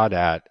prod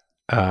at,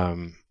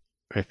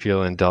 if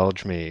you'll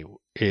indulge me,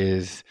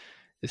 is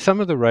some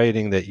of the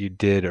writing that you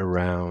did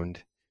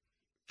around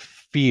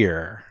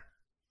fear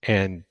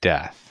and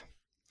death.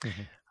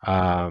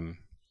 Mm-hmm.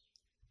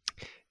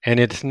 And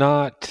it's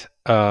not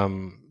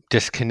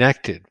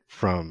disconnected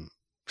from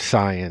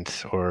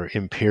science or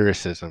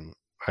empiricism,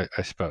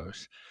 I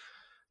suppose.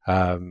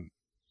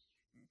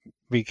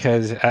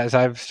 Because as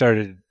I've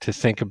started to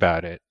think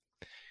about it,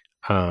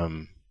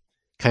 kind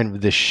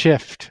of the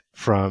shift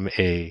from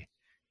a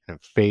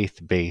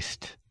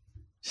faith-based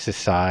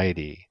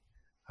society,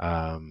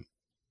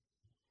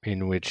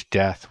 in which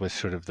death was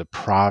sort of the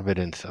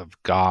providence of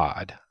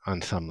God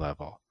on some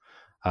level,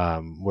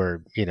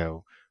 where,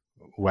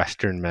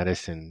 Western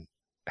medicine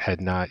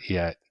had not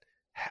yet,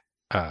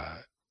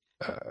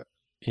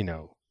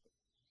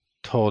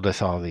 told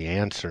us all the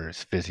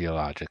answers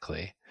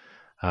physiologically,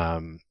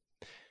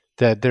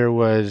 that there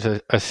was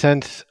a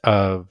sense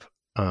of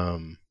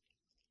kind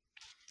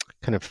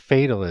of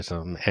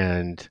fatalism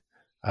and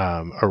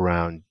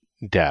around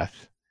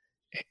death,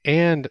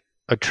 and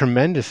a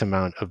tremendous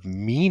amount of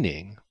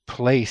meaning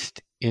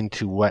placed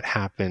into what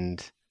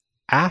happened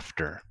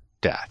after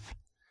death.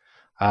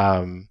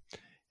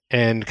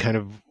 And kind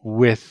of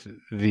with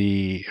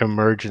the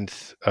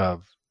emergence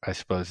of, I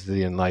suppose,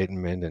 the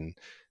Enlightenment and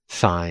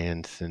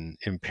science and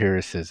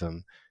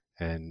empiricism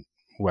and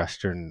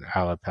Western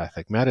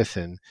allopathic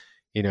medicine,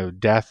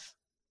 death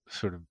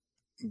sort of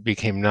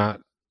became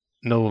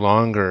no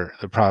longer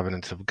the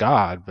providence of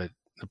God, but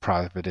the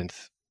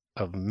providence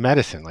of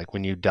medicine. Like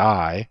when you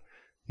die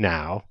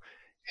now,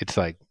 it's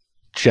like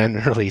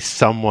generally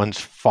someone's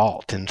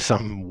fault in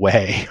some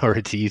way, or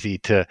it's easy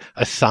to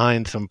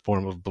assign some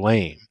form of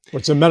blame. Well,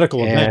 it's a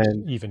medical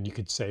event, even, you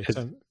could say.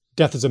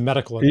 Death is a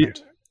medical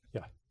event.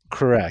 Yeah.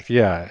 Correct.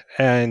 Yeah.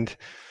 And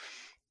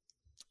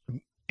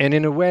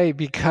in a way,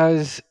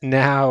 because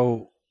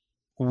now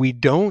we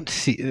don't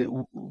see,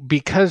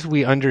 because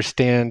we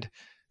understand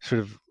sort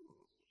of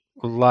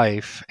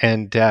life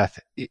and death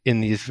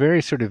in these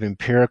very sort of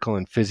empirical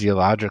and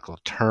physiological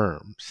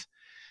terms,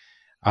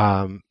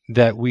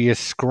 that we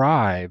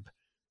ascribe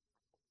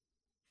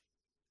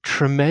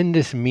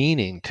tremendous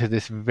meaning to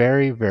this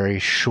very, very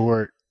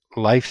short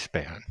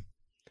lifespan,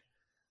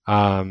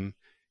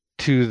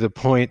 to the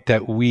point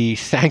that we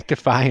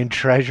sanctify and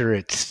treasure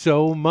it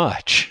so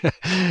much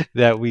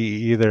that we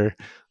either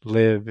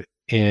live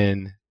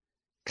in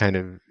kind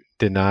of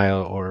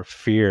denial or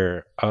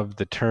fear of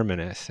the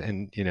terminus.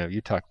 And,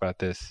 you talk about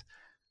this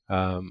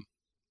kind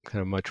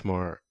of much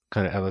more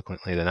kind of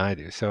eloquently than I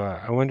do. So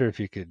I wonder if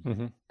you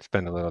could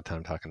spend a little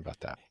time talking about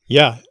that.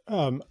 Yeah.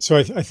 So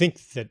I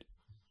think that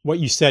what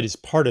you said is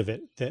part of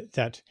it,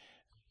 that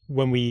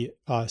when we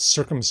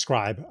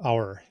circumscribe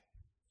our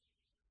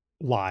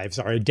lives,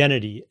 our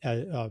identity,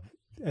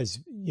 as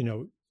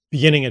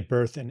beginning at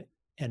birth and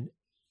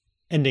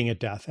ending at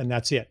death, and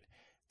that's it.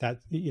 That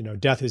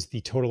death is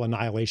the total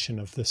annihilation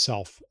of the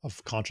self,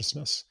 of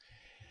consciousness.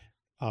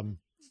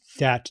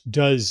 That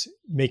does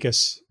make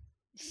us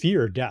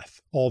fear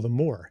death all the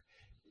more,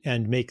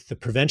 and make the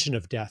prevention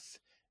of death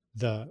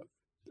the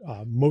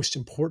most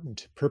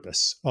important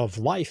purpose of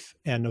life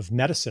and of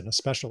medicine,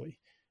 especially.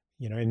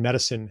 In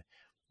medicine,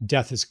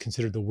 death is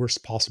considered the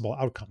worst possible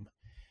outcome.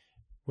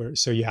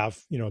 So you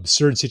have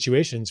absurd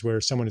situations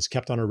where someone is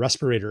kept on a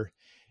respirator,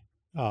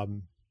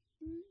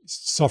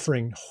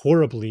 suffering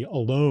horribly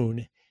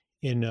alone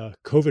in a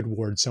COVID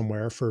ward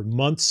somewhere for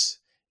months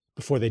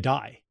before they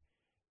die.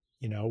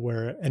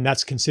 And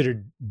that's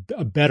considered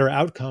a better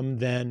outcome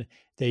than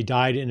they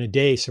died in a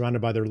day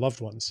surrounded by their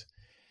loved ones.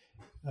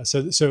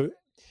 So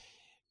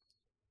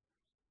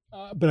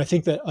But I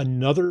think that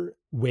another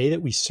way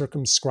that we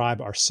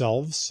circumscribe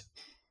ourselves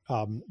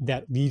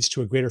that leads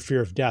to a greater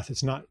fear of death,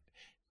 it's not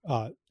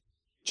uh,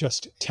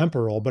 just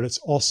temporal, but it's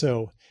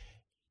also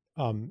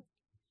um,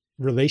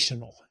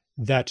 relational.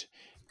 That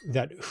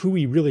who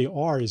we really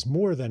are is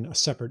more than a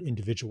separate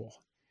individual,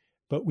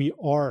 but we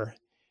are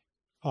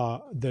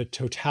the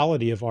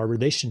totality of our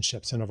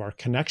relationships and of our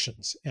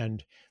connections,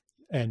 and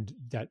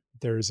that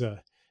there's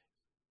a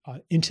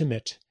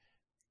intimate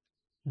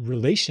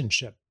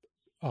relationship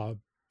uh,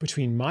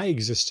 between my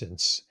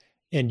existence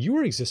and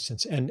your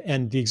existence,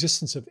 and the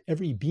existence of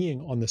every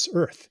being on this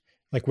earth.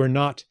 Like we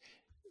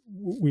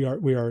are,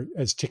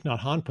 as Thich Nhat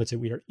Hanh puts it,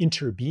 we are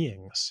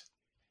interbeings,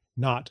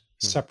 not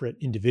Hmm. separate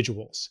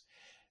individuals.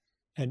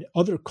 And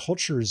other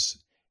cultures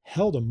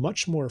held a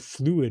much more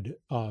fluid,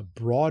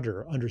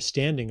 broader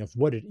understanding of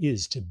what it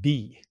is to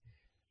be,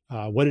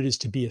 what it is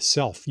to be a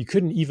self. You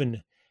couldn't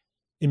even,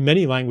 in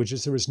many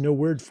languages, there was no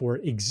word for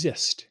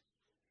exist.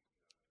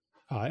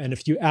 And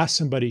if you ask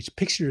somebody to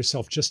picture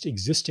yourself just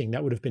existing,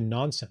 that would have been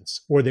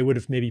nonsense. Or they would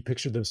have maybe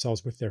pictured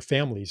themselves with their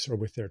families or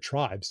with their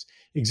tribes.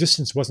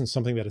 Existence wasn't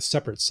something that a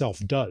separate self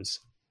does.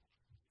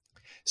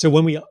 So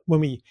when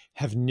we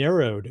have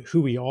narrowed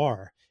who we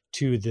are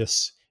to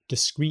this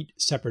discrete,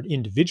 separate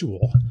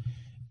individual,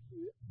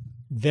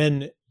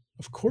 then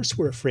of course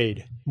we're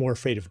more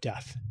afraid of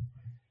death.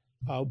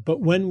 But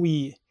when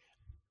we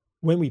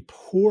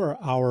pour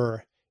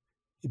our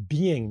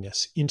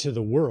beingness into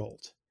the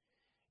world,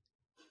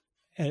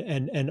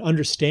 and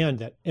understand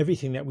that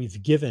everything that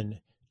we've given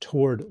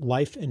toward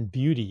life and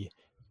beauty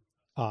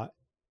uh,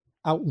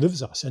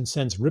 outlives us and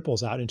sends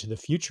ripples out into the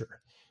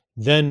future,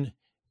 then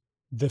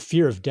the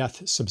fear of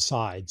death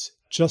subsides,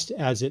 just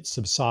as it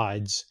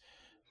subsides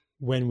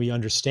when we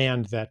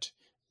understand that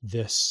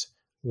this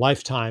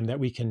lifetime that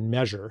we can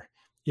measure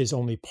is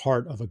only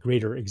part of a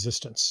greater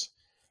existence.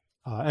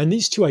 And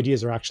these two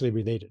ideas are actually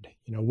related.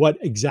 What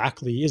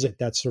exactly is it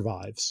that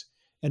survives,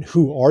 and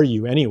who are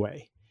you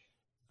anyway?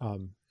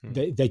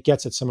 That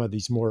gets at some of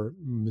these more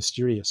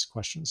mysterious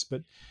questions.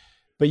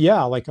 But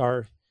yeah, like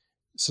our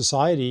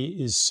society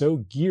is so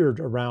geared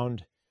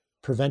around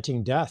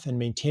preventing death and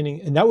maintaining,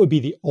 and that would be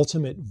the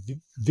ultimate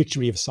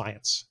victory of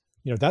science.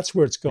 That's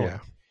where it's Yeah.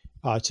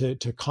 going,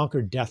 to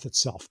conquer death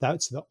itself.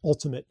 That's the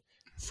ultimate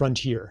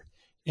frontier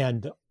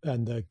and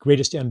the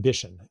greatest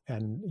ambition.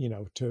 And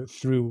to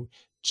through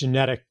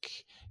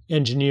genetic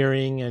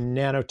engineering and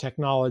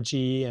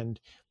nanotechnology and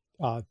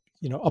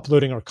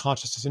uploading our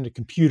consciousness into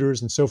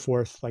computers and so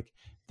forth, like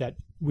that,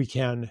 we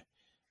can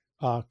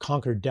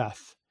conquer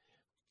death.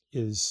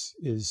 Is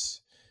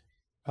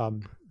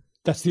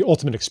That's the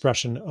ultimate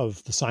expression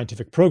of the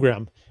scientific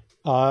program,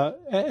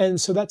 and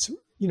so that's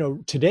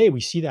today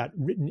we see that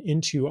written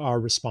into our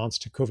response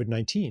to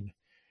COVID-19,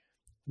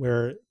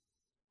 where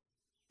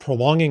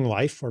prolonging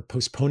life or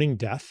postponing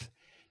death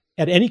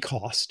at any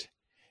cost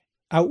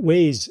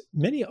outweighs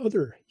many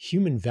other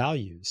human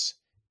values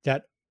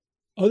that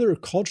other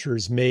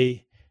cultures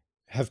may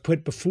have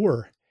put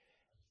before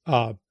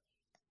uh,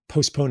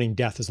 postponing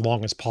death as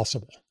long as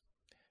possible.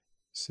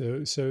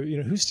 So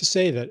who's to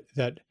say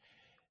that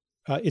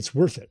it's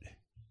worth it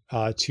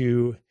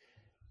to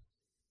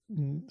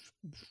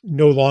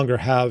no longer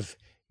have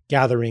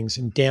gatherings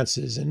and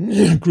dances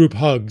and group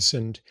hugs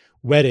and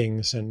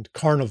weddings and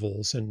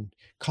carnivals and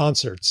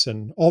concerts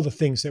and all the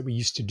things that we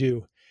used to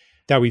do,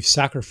 that we've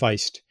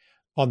sacrificed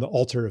on the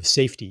altar of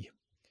safety.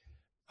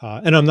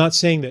 And I'm not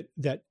saying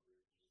that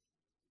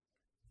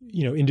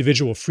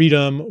individual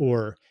freedom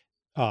or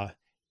uh,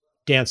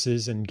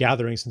 dances and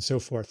gatherings and so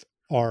forth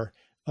are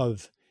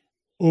of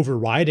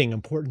overriding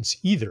importance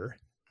either.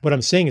 What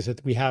I'm saying is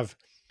that we have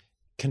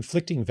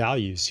conflicting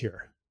values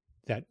here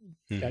that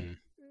that Hmm.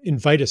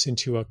 invite us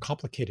into a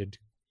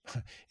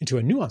into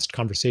a nuanced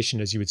conversation,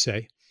 as you would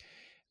say.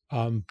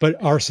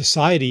 But our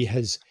society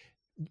has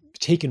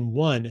taken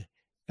one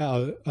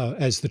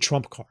as the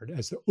trump card,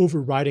 as the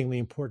overridingly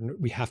important.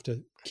 We have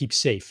to keep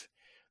safe.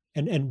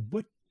 And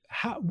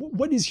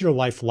what is your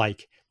life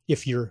like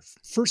if your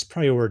first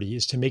priority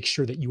is to make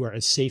sure that you are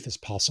as safe as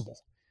possible?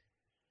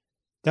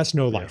 That's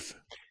no Yeah. life.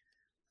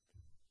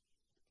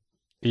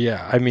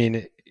 Yeah. I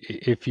mean,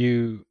 if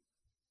you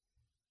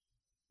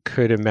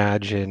could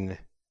imagine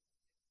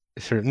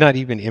sort of not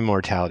even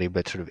immortality,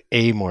 but sort of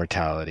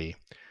amortality,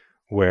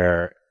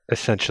 where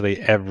essentially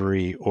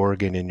every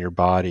organ in your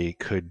body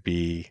could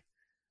be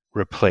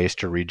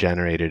replaced or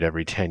regenerated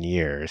every 10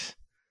 years.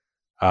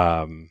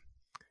 Um,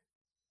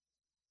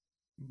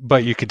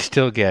 but you could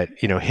still get,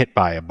 hit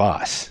by a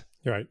bus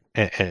Right.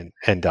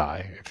 and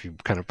die if you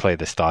kind of play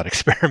this thought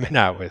experiment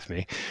out with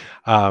me.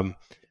 Um,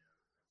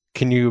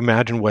 can you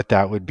imagine what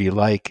that would be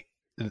like?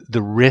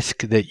 The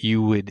risk that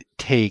you would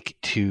take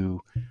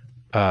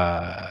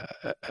uh,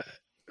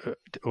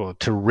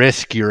 to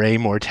risk your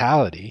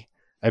amortality.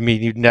 I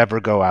mean, you'd never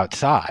go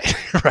outside,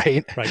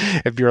 right?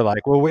 Right. If you're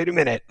like, well, wait a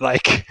minute,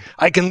 like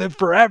I can live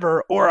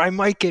forever, or I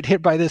might get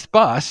hit by this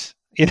bus,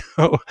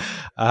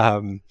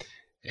 um,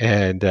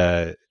 and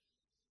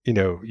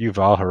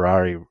Yuval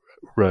Harari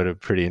wrote a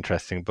pretty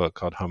interesting book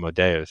called Homo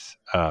Deus,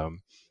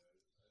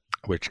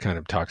 which kind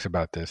of talks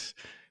about this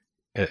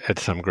at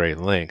some great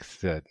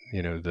length, that,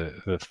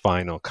 the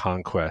final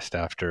conquest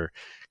after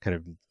kind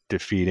of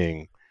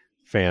defeating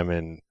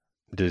famine,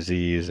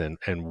 disease, and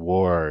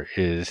war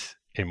is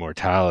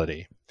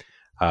immortality.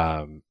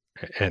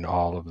 And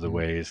all of the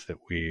ways that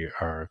we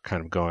are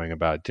kind of going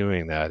about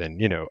doing that.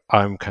 And,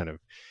 I'm kind of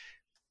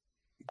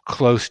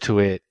close to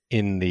it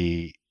in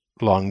the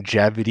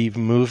longevity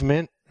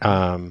movement,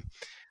 and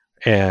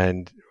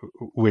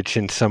which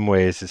in some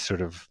ways is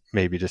sort of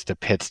maybe just a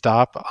pit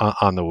stop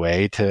on the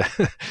way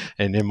to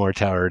an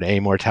immortality or an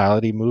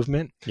amortality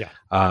movement. Yeah.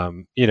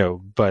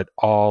 But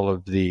all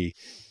of the,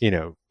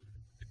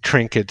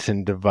 trinkets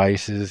and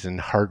devices and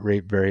heart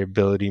rate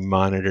variability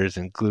monitors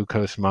and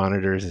glucose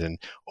monitors and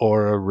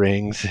aura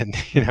rings and,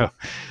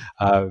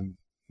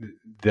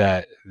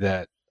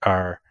 that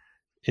are,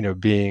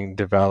 being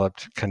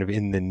developed kind of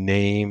in the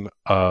name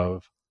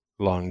of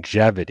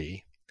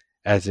longevity,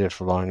 as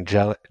if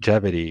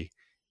longevity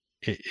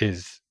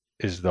is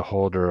the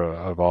holder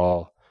of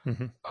all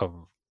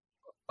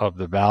of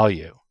the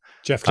value.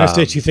 Jeff, can I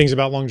say two things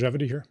about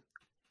longevity here?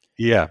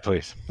 Yeah,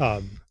 please.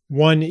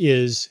 One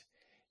is,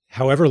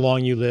 however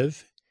long you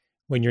live,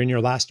 when you're in your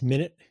last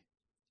minute,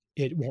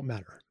 it won't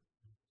matter.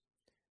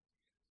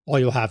 All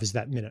you'll have is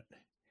that minute.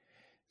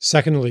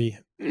 Secondly,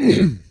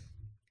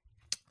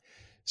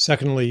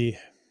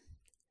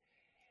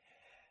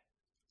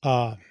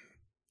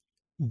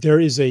 there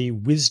is a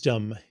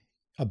wisdom,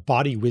 a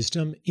body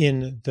wisdom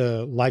in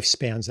the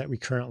lifespans that we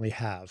currently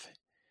have,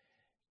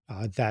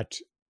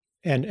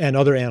 and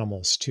other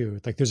animals too.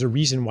 Like, there's a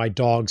reason why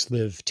dogs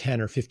live 10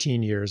 or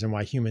 15 years and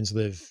why humans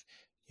live,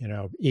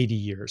 80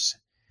 years.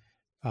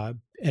 And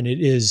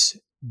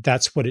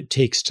that's what it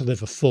takes to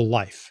live a full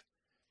life.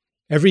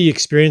 Every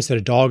experience that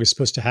a dog is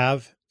supposed to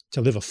have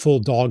to live a full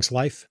dog's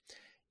life,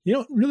 you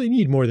don't really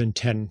need more than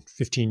 10,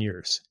 15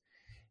 years.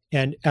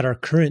 And at our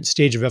current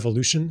stage of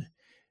evolution,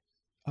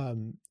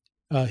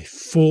 a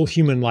full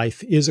human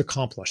life is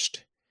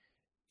accomplished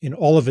in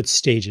all of its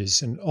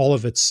stages and all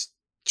of its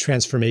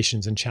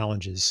transformations and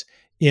challenges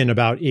in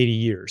about 80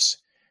 years,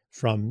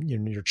 from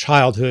your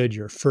childhood,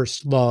 your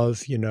first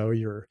love,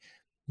 your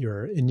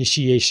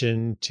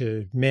initiation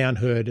to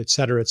manhood, et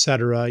cetera,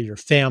 your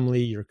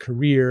family, your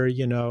career,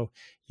 your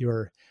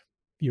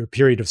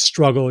period of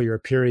struggle, your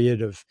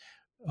period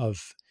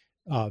of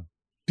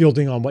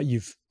building on what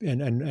you've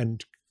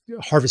and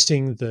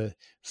harvesting the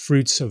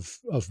fruits of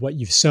what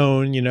you've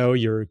sown,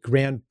 your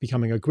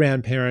becoming a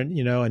grandparent,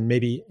 and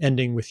maybe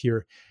ending with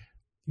your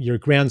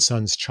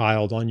grandson's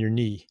child on your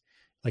knee.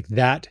 Like,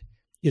 that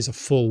is a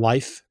full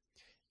life.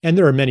 And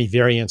there are many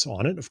variants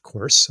on it, of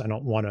course. I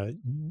don't want to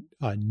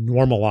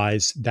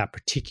normalize that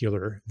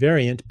particular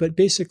variant, but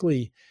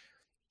basically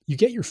you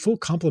get your full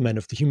complement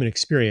of the human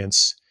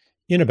experience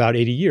in about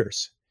 80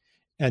 years.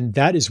 And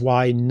that is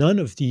why none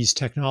of these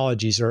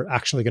technologies are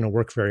actually going to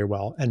work very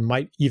well and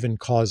might even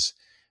cause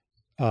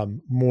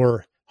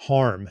more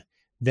harm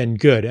than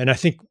good. And I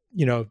think,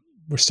 we're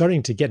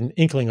starting to get an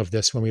inkling of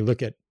this when we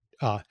look at,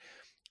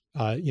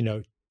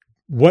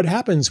 what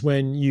happens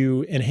when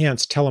you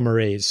enhance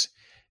telomerase.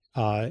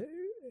 Like,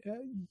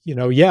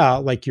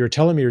 your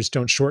telomeres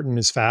don't shorten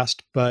as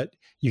fast, but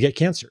you get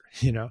cancer.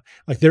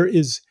 Like, there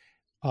is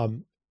a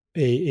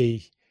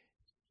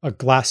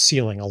glass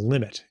ceiling, a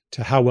limit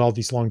to how well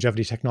these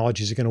longevity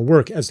technologies are going to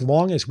work, as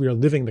long as we are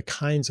living the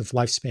kinds of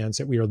lifespans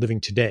that we are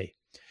living today.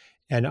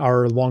 And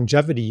our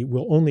longevity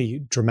will only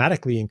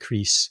dramatically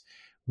increase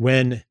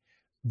when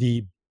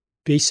the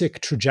basic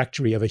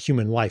trajectory of a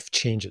human life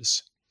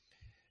changes.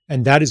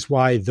 And that is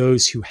why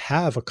those who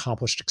have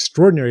accomplished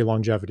extraordinary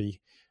longevity,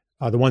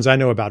 the ones I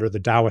know about are the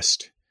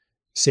Taoist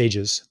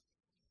sages,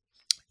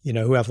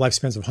 who have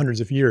lifespans of hundreds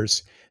of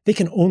years. They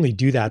can only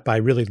do that by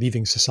really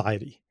leaving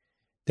society.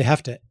 They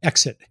have to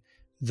exit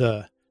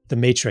the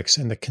matrix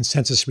and the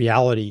consensus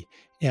reality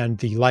and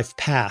the life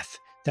path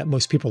that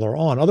most people are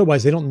on.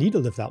 Otherwise, they don't need to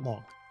live that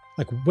long.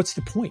 Like, what's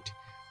the point?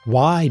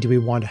 Why do we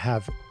want to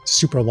have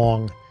super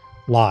long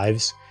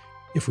lives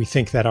if we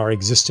think that our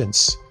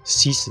existence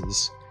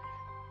ceases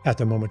at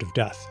the moment of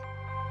death?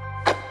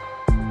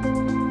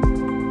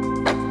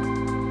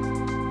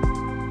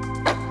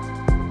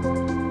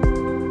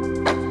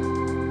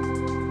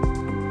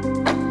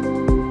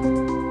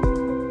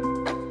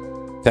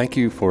 Thank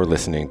you for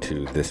listening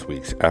to this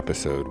week's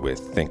episode with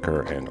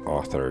thinker and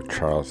author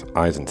Charles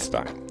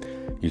Eisenstein.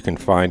 You can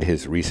find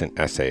his recent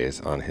essays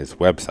on his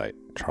website,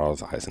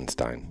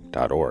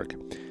 charleseisenstein.org.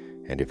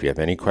 And if you have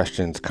any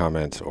questions,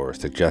 comments, or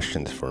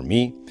suggestions for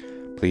me,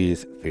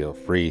 please feel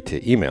free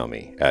to email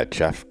me at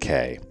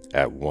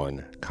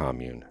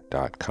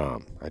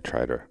jeffk@onecommune.com. I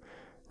try to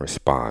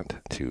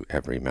respond to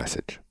every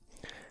message.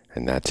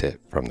 And that's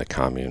it from the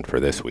Commune for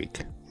this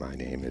week. My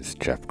name is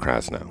Jeff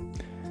Krasno,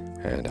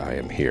 and I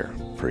am here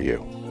for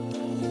you.